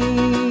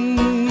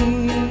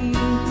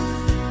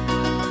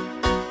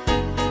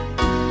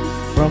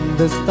 From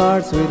the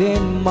stars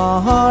within my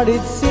heart,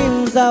 it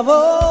seems I've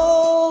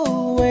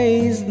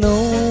always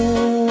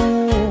known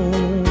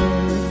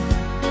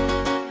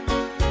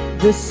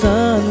the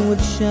sun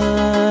would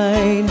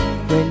shine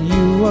when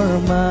you were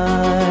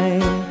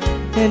mine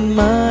and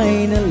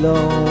mine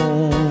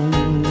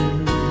alone.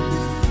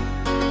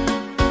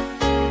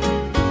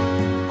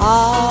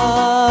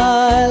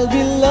 I'll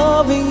be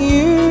loving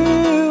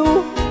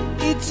you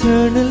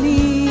eternally.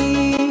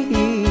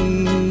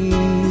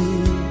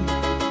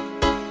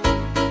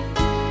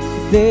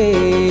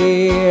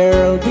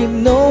 There'll be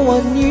no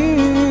one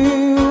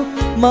new,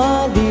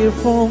 my dear,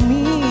 for me.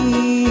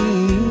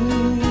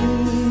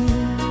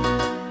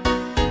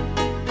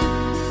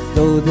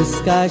 Though the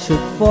sky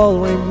should fall,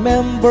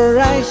 remember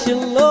I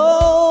shall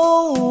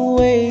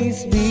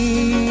always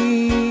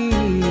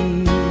be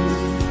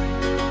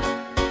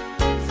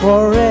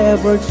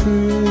forever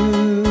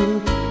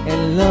true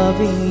and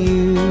loving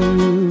you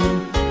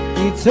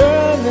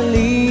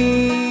eternally.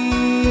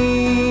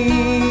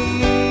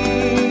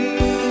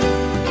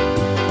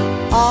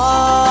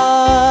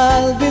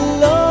 I'll be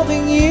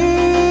loving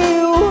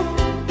you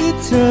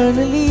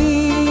eternally.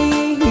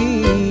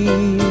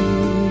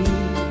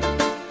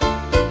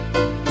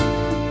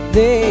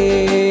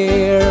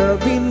 There'll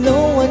be no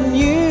one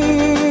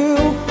new,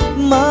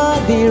 my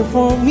dear,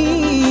 for me.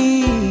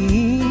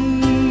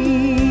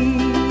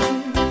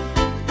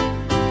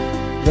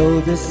 Though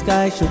the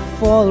sky should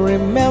fall,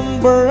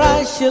 remember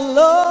I shall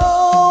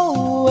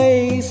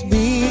always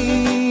be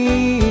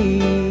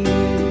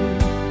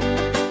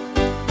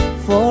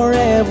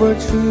forever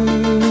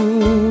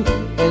true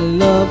and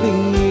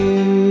loving you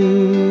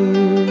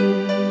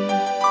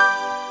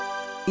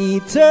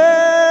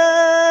eternally.